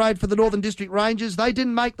much, I'm afraid, for the Northern District Rangers. They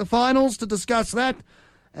didn't make the finals. To discuss that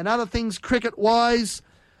and other things cricket-wise,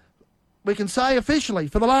 we can say officially,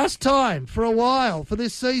 for the last time, for a while, for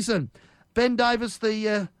this season, Ben Davis,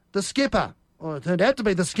 the skipper, or it turned out to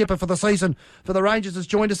be the skipper for the season for the Rangers, has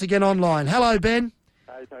joined us again online. Hello, Ben.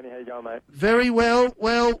 Hey, Tony. How you going, mate? Very well.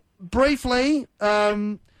 Well, briefly,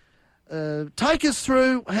 take us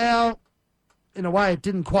through how, in a way, it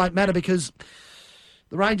didn't quite matter because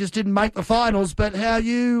the Rangers didn't make the finals, but how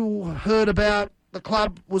you heard about, the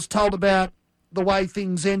club was told about the way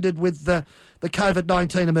things ended with the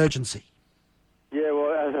COVID-19 emergency. Yeah,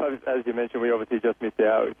 well, as you mentioned, we obviously just missed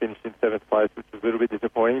out. We finished in 7th place, which was a little bit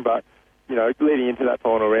disappointing, but, leading into that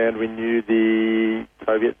final round, we knew the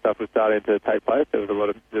Soviet stuff was starting to take place. There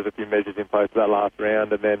was a few measures in place for that last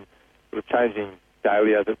round, and then it was changing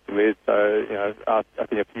daily as it still is. So, I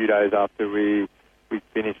think a few days after we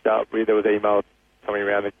finished up, there was emails coming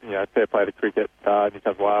around, fair play to cricket, New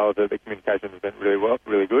South Wales, the communication has been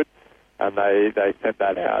really good, and they sent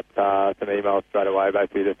that out, some emails straight away,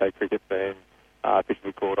 basically to say cricket's been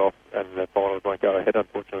officially called off and the finals won't go ahead,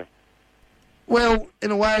 unfortunately. Well, in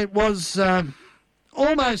a way, it was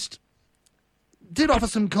almost did offer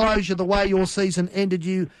some closure the way your season ended.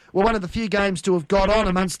 You were one of the few games to have got on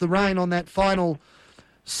amongst the rain on that final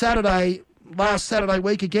last Saturday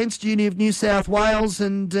week against Uni of New South Wales,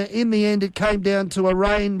 and in the end it came down to a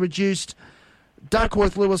rain-reduced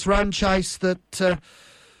Duckworth-Lewis run chase that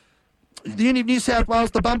the Uni of New South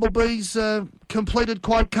Wales, the Bumblebees, completed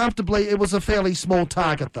quite comfortably. It was a fairly small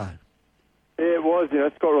target, though. Yeah, it was.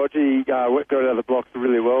 Scott Rodgie got out of the blocks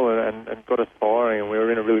really well and got us firing, and we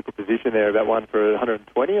were in a really good position there, about one for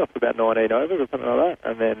 120 off about 19 overs or something like that.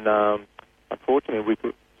 And then, unfortunately, we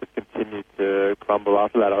could just continue to crumble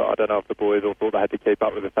after that. I don't know if the boys all thought they had to keep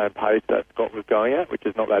up with the same pace that Scott was going at, which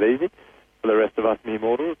is not that easy for the rest of us mere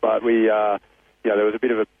mortals. But we, there was a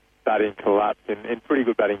bit of a batting collapse in pretty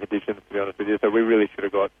good batting conditions, to be honest with you. So we really should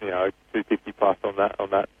have got 250 plus on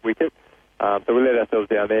that wicket. So we let ourselves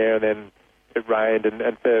down there, and then it rained.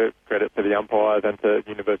 And fair credit to the umpires and to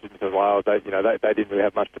University of New South Wales, they didn't really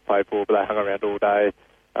have much to play for, but they hung around all day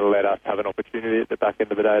and let us have an opportunity at the back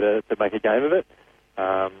end of the day to make a game of it.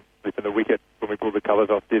 Listen, the wicket, when we pulled the covers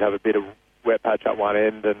off, did have a bit of wet patch up one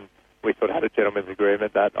end, and we sort of had a gentleman's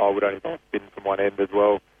agreement that I would only spin from one end as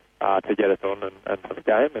well to get us on and have a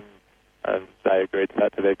game, and they agreed to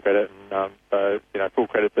that, to their credit. And so, full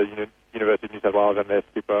credit to University of New South Wales and their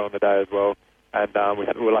skipper on the day as well. And we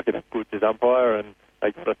were lucky to have Goods as umpire, and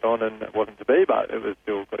they got us on, and it wasn't to be, but it was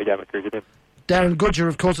still got a game of cricket in. Darren Goodger,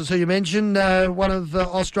 of course, is who you mentioned, one of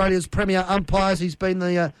Australia's premier umpires. He's been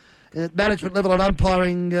the management level at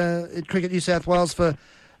umpiring at Cricket New South Wales for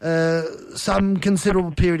some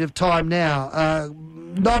considerable period of time now.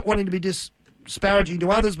 Not wanting to be disparaging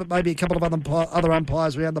to others, but maybe a couple of other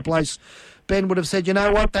umpires around the place, Ben would have said, you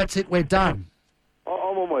know what, that's it, we're done.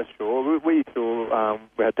 I'm almost sure. We saw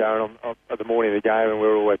we had Darren on at the morning of the game, and we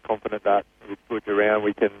were always confident that with Goods around,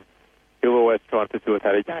 he'll always try and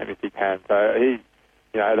facilitate a game if he can. So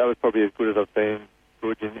that was probably as good as I've seen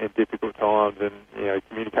Goods in difficult times, and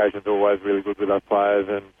communication's always really good with us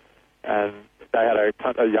players, and they had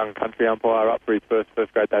a young country umpire up for his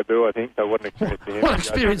first grade debut, I think. So what an experience for him! What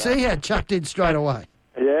experience he had, chucked in straight away.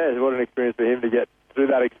 Yeah, what an experience for him to get through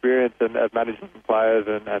that experience and of managing players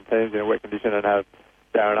and teams in a wet condition, and have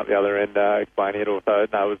Darren up the other end explaining it all. So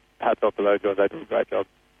it was hats off to those guys. They did a great job.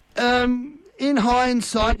 In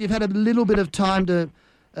hindsight, you've had a little bit of time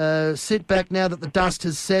to sit back now that the dust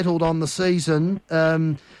has settled on the season.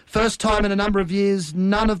 First time in a number of years,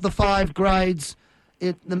 none of the 5 grades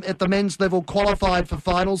at the men's level qualified for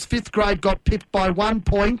finals. 5th grade got pipped by 1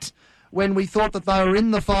 point when we thought that they were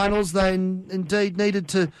in the finals. They indeed needed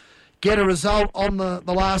to get a result on the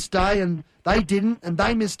last day, and they didn't, and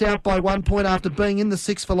they missed out by 1 point after being in the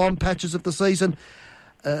 6 for long patches of the season.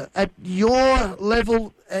 At your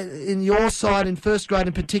level, in your side, in first grade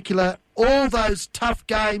in particular, all those tough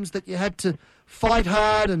games that you had to fight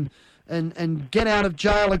hard and get out of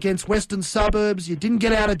jail against Western Suburbs, you didn't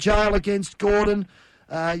get out of jail against Gordon,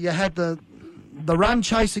 you had the run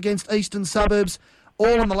chase against Eastern Suburbs,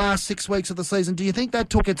 all in the last 6 weeks of the season. Do you think that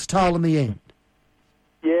took its toll in the end?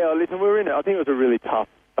 Yeah, listen, I think it was a really tough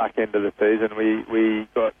back end of the season. We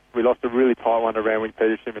lost a really tight one to Randwick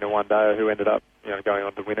Petersham in a one-day, who ended up going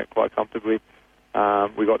on to win it quite comfortably.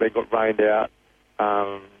 We got rained out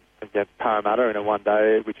against Parramatta in a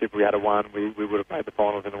one-day, which if we had won, we would have made the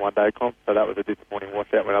finals in the one-day comp. So that was a disappointing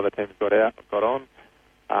washout when other teams got on.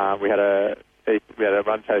 We had a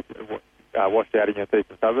run chase washed out against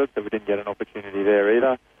Eastern Suburbs, so we didn't get an opportunity there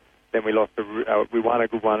either. Then we lost. We won a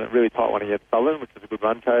good one, a really tight one against Southern, which was a good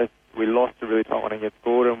run chase. We lost a really tight one against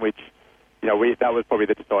Gordon, which that was probably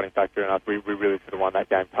the deciding factor in us. We really should have won that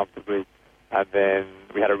game comfortably. And then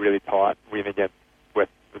we had a really tight win against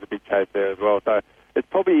West with a big chase there as well. So it's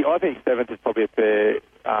probably, I think 7th is probably a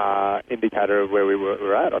fair indicator of where we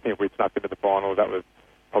were at. I think if we snuck into the finals, that was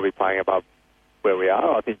probably playing above where we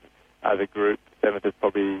are. I think as a group, 7th is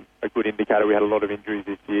probably a good indicator. We had a lot of injuries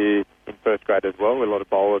this year in first grade as well. A lot of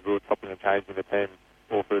bowlers. We were chopping and changing the team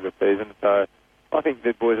all through the season. So I think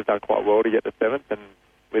the boys have done quite well to get to 7th, and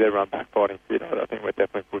with everyone back fighting fit, I think we're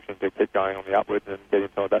definitely pushing to keep going on the upwards and get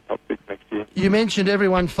inside that top 6 next year. You mentioned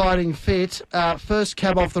everyone fighting fit. First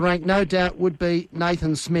cab off the rank, no doubt, would be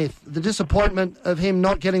Nathan Smith. The disappointment of him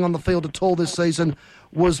not getting on the field at all this season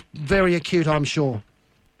was very acute, I'm sure.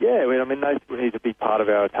 Yeah, I mean, he's a big part of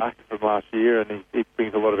our attack from last year, and he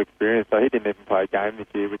brings a lot of experience. So he didn't even play a game this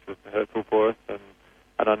year, which was hurtful for us. And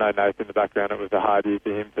I know Nathan in the background, it was a hard year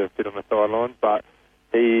for him to sit on the sidelines, but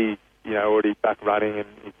he's already back running and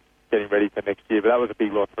he's getting ready for next year. But that was a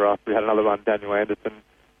big loss for us. We had another one, Daniel Anderson,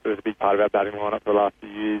 who was a big part of our batting lineup for the last few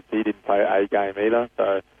years. He didn't play a game either,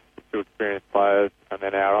 so two experienced players. And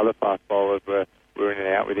then our other fast bowlers were in and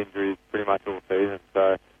out with injuries pretty much all season.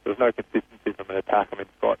 So there was no consistency from an attack. I mean,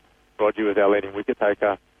 Scott Roger was our leading wicket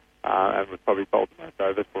taker and was probably bowled the most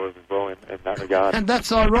overs for us as well in that regard. And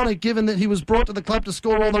that's ironic, given that he was brought to the club to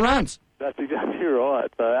score all the runs. That's exactly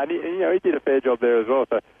right. So, and he did a fair job there as well.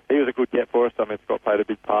 So he was a good get for us. I mean, Scott played a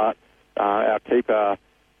big part. Our keeper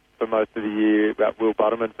for most of the year, Will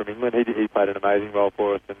Butterman from England, he played an amazing role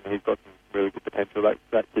for us, and he's got some really good potential,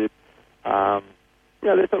 that kid.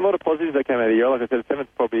 There's a lot of positives that came out of the year. Like I said, 7th's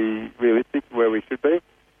probably realistic where we should be,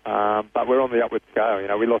 but we're on the upward scale.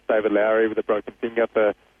 We lost David Lowry with a broken finger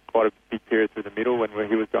for quite a big period through the middle when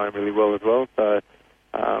he was going really well as well. So,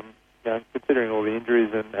 considering all the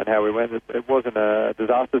injuries and how we went, it wasn't a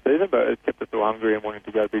disaster season, but it kept us all hungry and wanting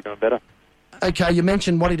to go bigger and better. Okay, you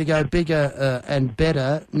mentioned wanting to go bigger and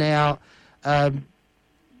better. Now,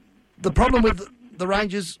 the problem with the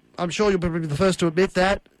Rangers, I'm sure you'll probably be the first to admit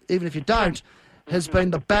that, even if you don't, has been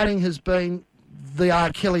the batting has been the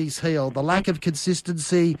Achilles heel, the lack of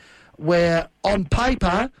consistency, where on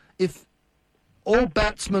paper, if all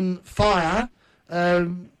batsmen fire,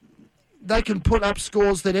 they can put up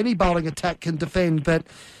scores that any bowling attack can defend, but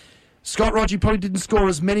Scott Roger probably didn't score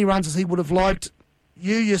as many runs as he would have liked.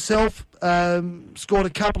 You yourself scored a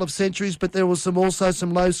couple of centuries, but there was also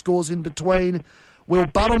some low scores in between. Will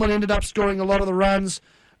Buttleman ended up scoring a lot of the runs,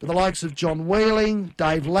 but the likes of John Wheeling,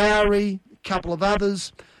 Dave Lowry, a couple of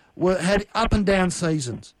others had up and down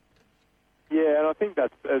seasons. Yeah, and I think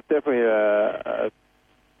that's definitely a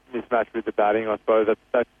mismatch with the batting, I suppose.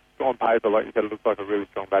 That's on paper, like you said, it looks like a really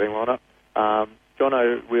strong batting lineup.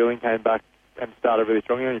 John Wheeling came back and started really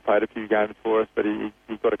strong. He only played a few games for us, but he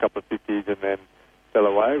got a couple of 50s and then fell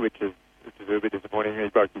away, which is a little bit disappointing.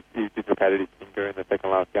 He dislocated his finger in the second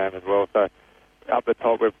last game as well. So up the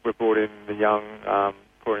top, we've brought in the young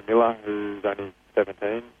Corey Miller, who's only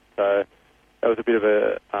 17. So that was a bit of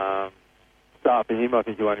a start for him. I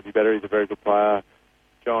think he'll only be better. He's a very good player.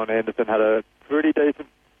 John Anderson had a pretty decent,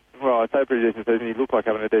 well, I'd say pretty decent season. He looked like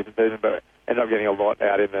having a decent season, but ended up getting a lot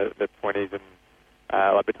out in the 20s and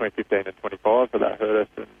like between 15 and 25, so that hurt us.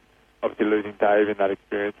 And obviously losing Dave in that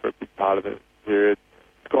experience for a big part of the period.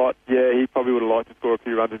 Scott, yeah, he probably would have liked to score a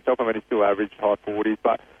few runs himself. I mean, he still averaged high 40s,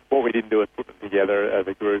 but what we didn't do is put them together as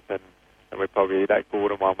a group, and we probably, that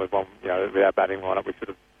Gordon one was one, with our batting lineup, we should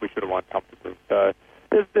have won comfortably. So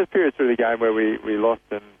there's periods through the game where we lost,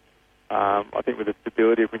 and I think with the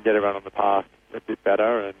stability, if we can get everyone on the path a bit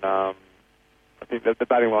better, and I think that the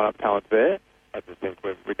batting lineup talent's there. I just think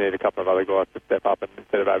we need a couple of other guys to step up, and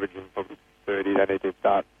instead of averaging probably 30, they need to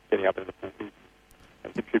start getting up into the 40s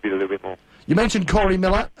and contribute a little bit more. You mentioned Corey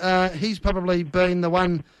Miller. He's probably been the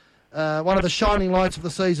one of the shining lights of the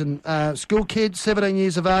season. School kid, 17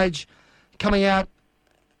 years of age, coming out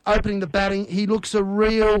opening the batting. He looks a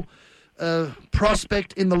real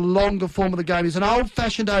prospect in the longer form of the game. He's an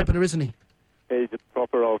old-fashioned opener, isn't he? He's a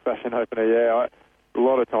proper old-fashioned opener, yeah. A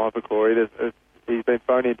lot of time for Corey. He's been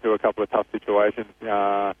thrown into a couple of tough situations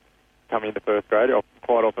coming into first grade.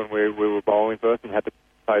 Quite often we were bowling first and he had to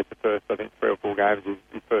face the first, I think, 3 or 4 games.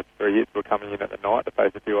 His first 3 hits were coming in at the night to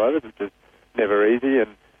face a few overs, which is never easy,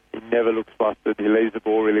 and he never looks flustered. He leaves the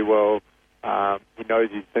ball really well.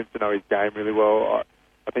 He seems to know his game really well.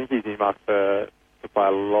 I think he's earmarked to play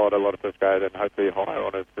a lot of first grade and hopefully higher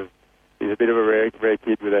honours, because he's a bit of a rare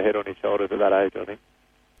kid with a head on his shoulders at that age, I think.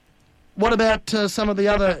 What about some of the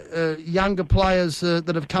other younger players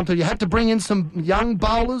that have come through? You had to bring in some young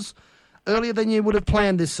bowlers earlier than you would have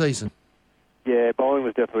planned this season. Yeah, bowling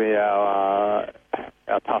was definitely our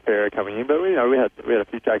tough area coming in, but we had a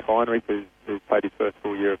few. Jake Heinrich, who's played his first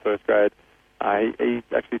full year of first grade. He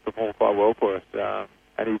actually performed quite well for us,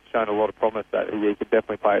 and he's shown a lot of promise that he can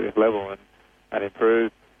definitely play at this level and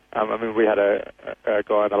improve. We had a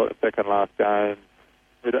guy in the second last game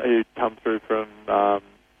who'd come through from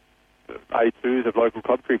A2s of local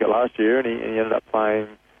club cricket last year, and he ended up playing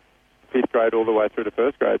 5th grade all the way through to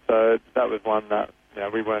first grade. So that was one that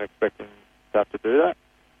we weren't expecting to have to do that.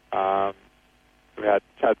 We had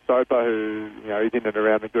Chad Soper, who he's in and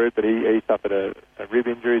around the group, but he suffered a rib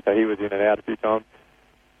injury, so he was in and out a few times.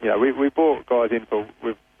 We brought guys in for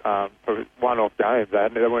one-off games.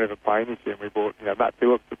 They weren't even playing this year. And we brought Matt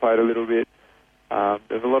Phillips, who played a little bit.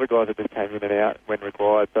 There's a lot of guys that just came in and out when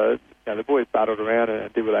required. So the boys battled around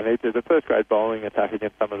and did what they need to. The first grade bowling attack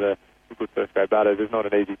against some of the good first grade batters is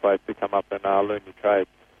not an easy place to come up and learn your trade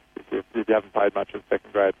if you haven't played much of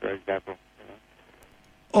second grade, for example.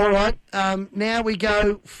 All right, now we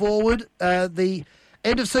go forward. The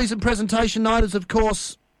end of season presentation night is, of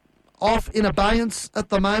course, off in abeyance at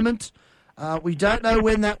the moment. We don't know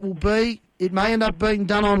when that will be. It may end up being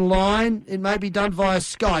done online. It may be done via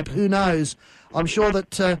Skype. Who knows? I'm sure that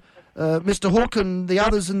Mr. Hook and the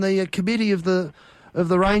others in the committee of the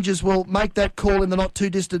Rangers will make that call in the not too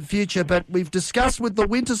distant future. But we've discussed with the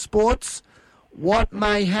winter sports what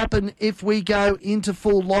may happen if we go into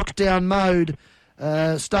full lockdown mode,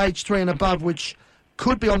 stage 3 and above, which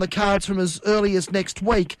could be on the cards from as early as next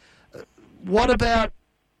week. What about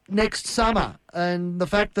next summer and the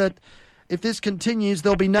fact that if this continues,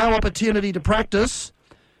 there'll be no opportunity to practice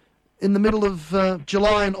in the middle of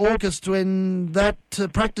July and August when that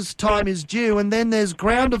practice time is due, and then there's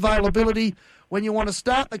ground availability when you want to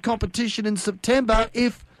start the competition in September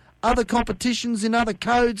if other competitions in other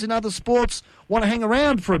codes in other sports want to hang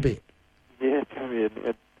around for a bit. Yeah,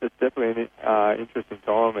 it's definitely an interesting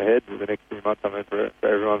time ahead for the next few months, for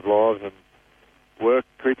everyone's lives and work,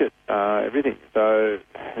 cricket, everything. So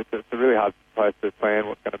it's a really hard place to plan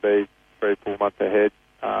what's going to be 3-4 months ahead.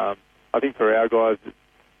 I think for our guys,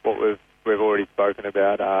 what we've already spoken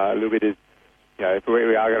about a little bit is, if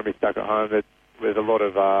we are going to be stuck at home, there's a lot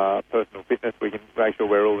of personal fitness. We can make sure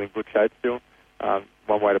we're all in good shape still.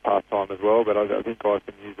 One way to pass time as well, but I think guys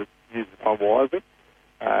can use the time wisely.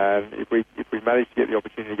 And if we manage to get the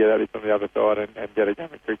opportunity to get at this on the other side and get a game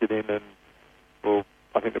of cricket in, then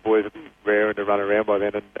I think the boys will be raring to run around by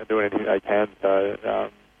then and do anything they can. So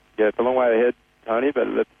it's a long way ahead, Tony, but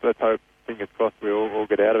let's hope, fingers crossed, we all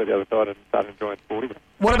get out of it the other side and start enjoying sport again.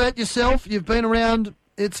 What about yourself? You've been around,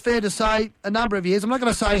 it's fair to say, a number of years. I'm not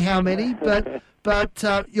going to say how many, but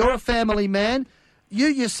you're a family man. You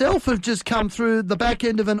yourself have just come through the back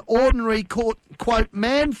end of an ordinary, quote,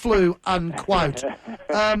 man flu, unquote.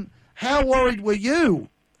 How worried were you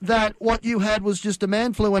that what you had was just a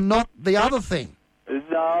man flu and not the other thing?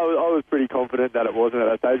 No, I was pretty confident that it wasn't at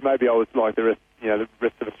that stage. Maybe I was like the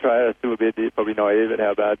rest of Australia, still a bit probably naive at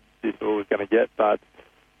how bad this all was going to get. But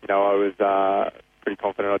I was pretty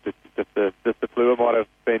confident. Just the flu might have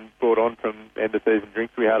been brought on from end of season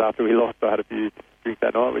drinks we had after we lost. I had a few drinks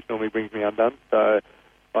that night, which normally brings me undone. So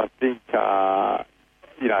I think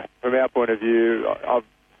from our point of view, I'm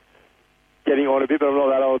getting on a bit, but I'm not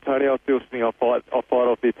that old, Tony. I still think I'll fight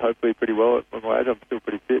off this hopefully pretty well at my age. I'm still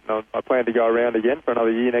pretty fit, and I plan to go around again for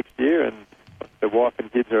another year next year, and the wife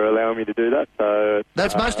and kids are allowing me to do that. So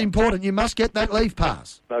that's most important. You must get that leave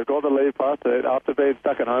pass. I've got the leave pass. After being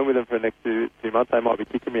stuck at home with them for the next two months, they might be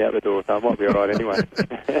kicking me out the door, so I might be all right anyway.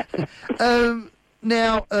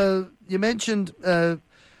 Now, you mentioned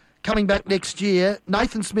coming back next year.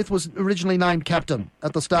 Nathan Smith was originally named captain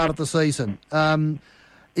at the start of the season.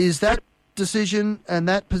 Is that decision and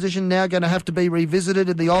that position now going to have to be revisited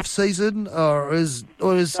in the off-season, or is?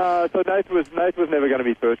 So Nathan was never going to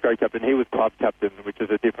be first grade captain. He was club captain, which is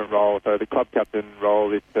a different role. So the club captain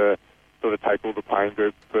role is to sort of take all the playing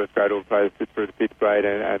group, first grade all the players through to 5th grade,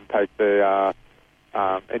 and take the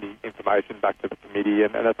information back to the committee,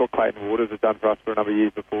 and that's what Clayton Waters has done for us for a number of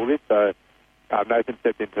years before this. So Nathan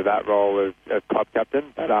stepped into that role as club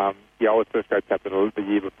captain, but I was first grade captain the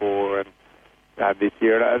year before and this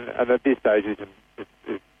year, and at this stage, if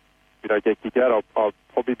we don't get kicked out, I'll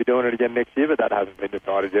probably be doing it again next year, but that hasn't been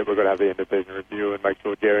decided yet. We've got to have the end of season review and make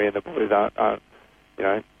sure Jerry and the boys aren't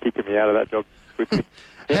kicking me out of that job quickly.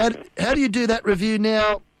 How do you do that review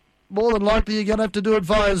now? More than likely you're going to have to do it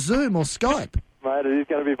via Zoom or Skype. Mate, it is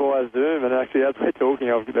going to be via Zoom, and actually as we're talking,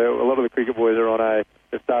 a lot of the cricket boys are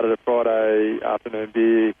they've started a Friday afternoon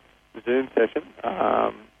beer Zoom session,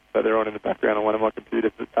 so they're on in the background on one of my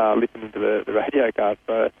computers listening to the radio cast.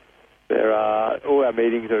 So all our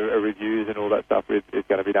meetings are reviews and all that stuff is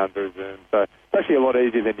going to be done through Zoom. So it's actually a lot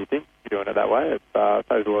easier than you think doing it that way. It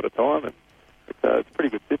saves a lot of time, and it's a pretty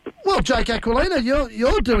good system. Well, Jake Aquilina,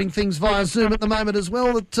 you're doing things via Zoom at the moment as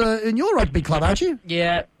well in your rugby club, aren't you?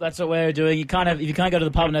 Yeah, that's what we're doing. If you can't go to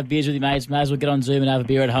the pub and have beers with your mates, may as well get on Zoom and have a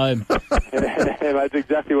beer at home. Yeah, that's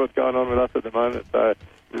exactly what's going on with us at the moment. So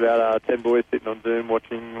there's about 10 boys sitting on Zoom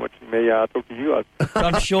watching me talk to you guys.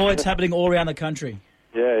 I'm sure it's happening all around the country.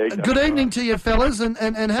 Yeah, exactly. Good evening to you, fellas, and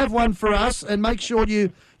have one for us, and make sure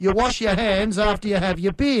you wash your hands after you have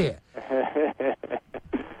your beer.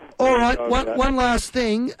 All right, one last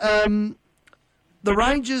thing. The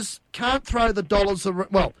Rangers can't throw the dollars around.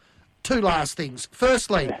 Well, two last things.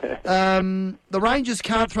 Firstly, the Rangers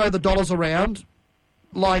can't throw the dollars around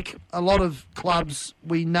like a lot of clubs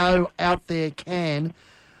we know out there can,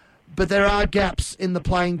 but there are gaps in the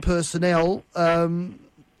playing personnel.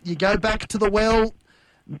 You go back to the well,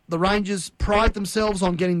 the Rangers pride themselves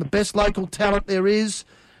on getting the best local talent there is.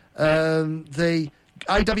 The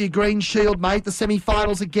AW Green Shield made the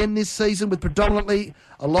semi-finals again this season with predominantly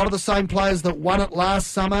a lot of the same players that won it last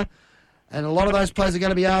summer, and a lot of those players are going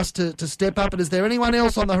to be asked to step up. And is there anyone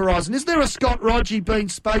else on the horizon? Is there a Scott Rodgie being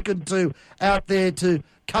spoken to out there to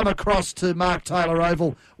come across to Mark Taylor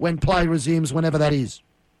Oval when play resumes, whenever that is?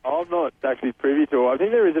 I'm not actually privy to it. I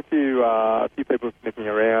think there is a few people sniffing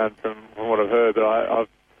around from what I've heard, but I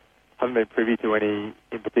haven't been privy to any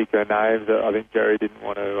in particular names. I think Jerry didn't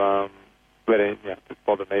want to just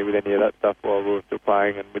bother me with any of that stuff while we were still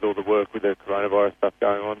playing and with all the work with the coronavirus stuff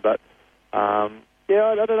going on. But I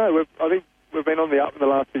don't know. I think we've been on the up in the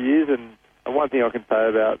last few years, and one thing I can say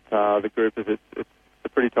about the group is it's a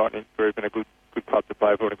pretty tight-knit group and a good club to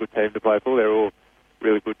play for and a good team to play for. They're all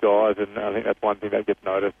really good guys, and I think that's one thing that gets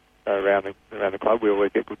noticed around the club. We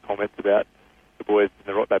always get good comments about the boys.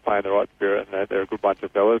 They play in the right spirit, and they're a good bunch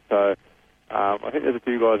of fellas. So I think there's a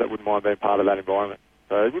few guys that wouldn't mind being part of that environment.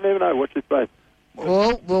 So you never know. Watch this space.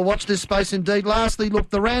 Well, we'll watch this space indeed. Lastly, look,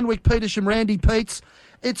 the Randwick Petersham Randy Peets.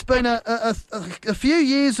 It's been a few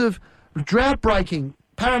years of drought breaking.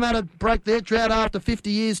 Parramatta broke their drought after 50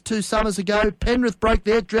 years 2 summers ago. Penrith broke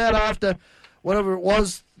their drought after whatever it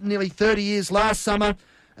was, nearly 30 years last summer.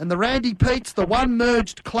 And the Randy Peets, the one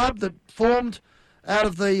merged club that formed out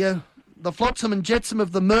of the flotsam and jetsam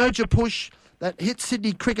of the merger push that hit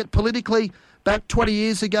Sydney cricket politically back 20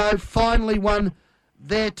 years ago, finally won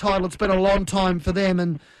their title. It's been a long time for them,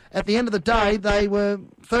 and at the end of the day, they were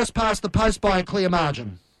first past the post by a clear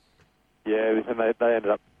margin. Yeah, and they ended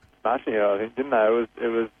up smashing it, I think, didn't they? It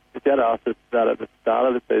was. If you had asked us that at the start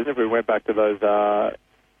of the season, if we went back to those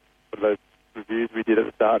reviews we did at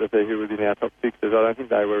the start to see who was in our top sixes, I don't think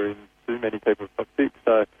they were in too many people's top six.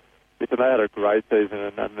 So, listen, they had a great season,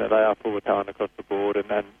 and they are full of talent across the board,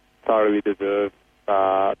 and thoroughly deserve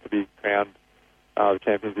to be crowned the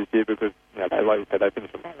champions this year because, they, like you said, they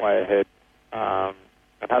finished a long way ahead.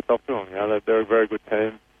 And hats off to them. They're a very good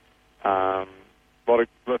team. A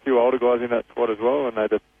few older guys in that squad as well, and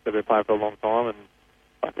they've been playing for a long time. And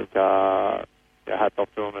I think hats off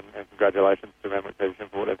to them, and congratulations to Randwick Petersham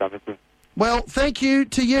for what they've done this year. Well, thank you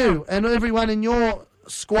to you and everyone in your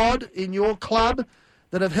squad, in your club,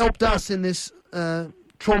 that have helped us in this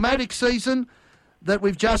traumatic season that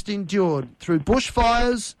we've just endured through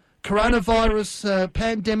bushfires, coronavirus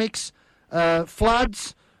pandemics,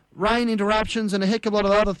 floods, rain interruptions, and a heck of a lot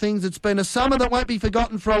of other things. It's been a summer that won't be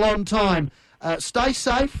forgotten for a long time. Stay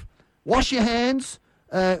safe, wash your hands,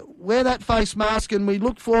 wear that face mask, and we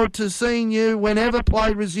look forward to seeing you whenever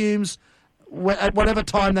play resumes, at whatever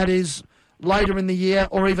time that is, later in the year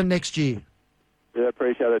or even next year. Yeah,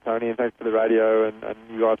 appreciate it, Tony, and thanks for the radio and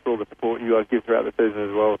you guys for all the support you guys give throughout the season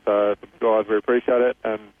as well. So, guys, we appreciate it,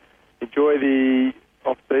 and enjoy the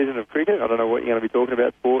off-season of cricket. I don't know what you're going to be talking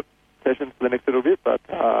about, sport sessions for the next little bit, but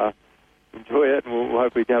enjoy it, and we'll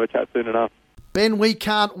hopefully have a chat soon enough. Ben, we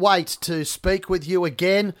can't wait to speak with you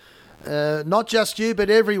again. Not just you, but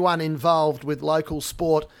everyone involved with local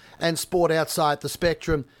sport and sport outside the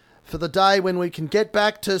spectrum. for the day when we can get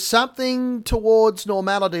back to something towards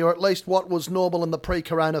normality, or at least what was normal in the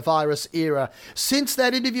pre-coronavirus era. Since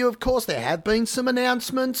that interview, of course, there have been some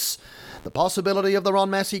announcements. The possibility of the Ron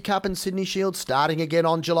Massey Cup and Sydney Shield starting again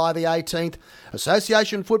on July the 18th.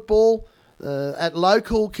 Association football at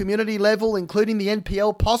local community level, including the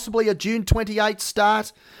NPL, possibly a June 28th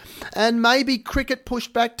start. And maybe cricket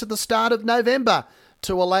pushed back to the start of November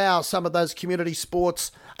to allow some of those community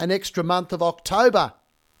sports an extra month of October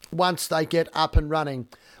once they get up and running.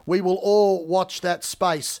 We will all watch that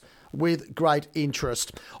space with great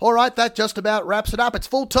interest. All right, that just about wraps it up. It's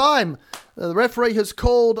full time. The referee has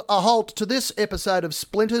called a halt to this episode of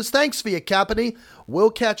Splinters. Thanks for your company.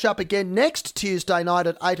 We'll catch up again next Tuesday night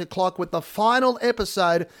at 8 o'clock with the final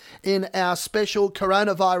episode in our special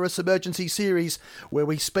coronavirus emergency series, where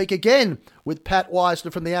we speak again with Pat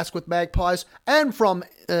Wisner from the Asquith Magpies and from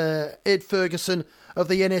Ed Ferguson of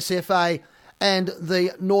the NSFA and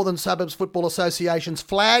the Northern Suburbs Football Association's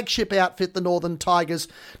flagship outfit, the Northern Tigers,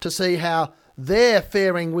 to see how they're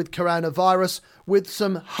faring with coronavirus, with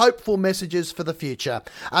some hopeful messages for the future.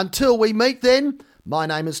 Until we meet then, my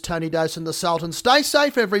name is Tony Dawson, the Sultan. Stay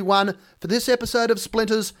safe, everyone. For this episode of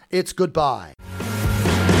Splinters, it's goodbye.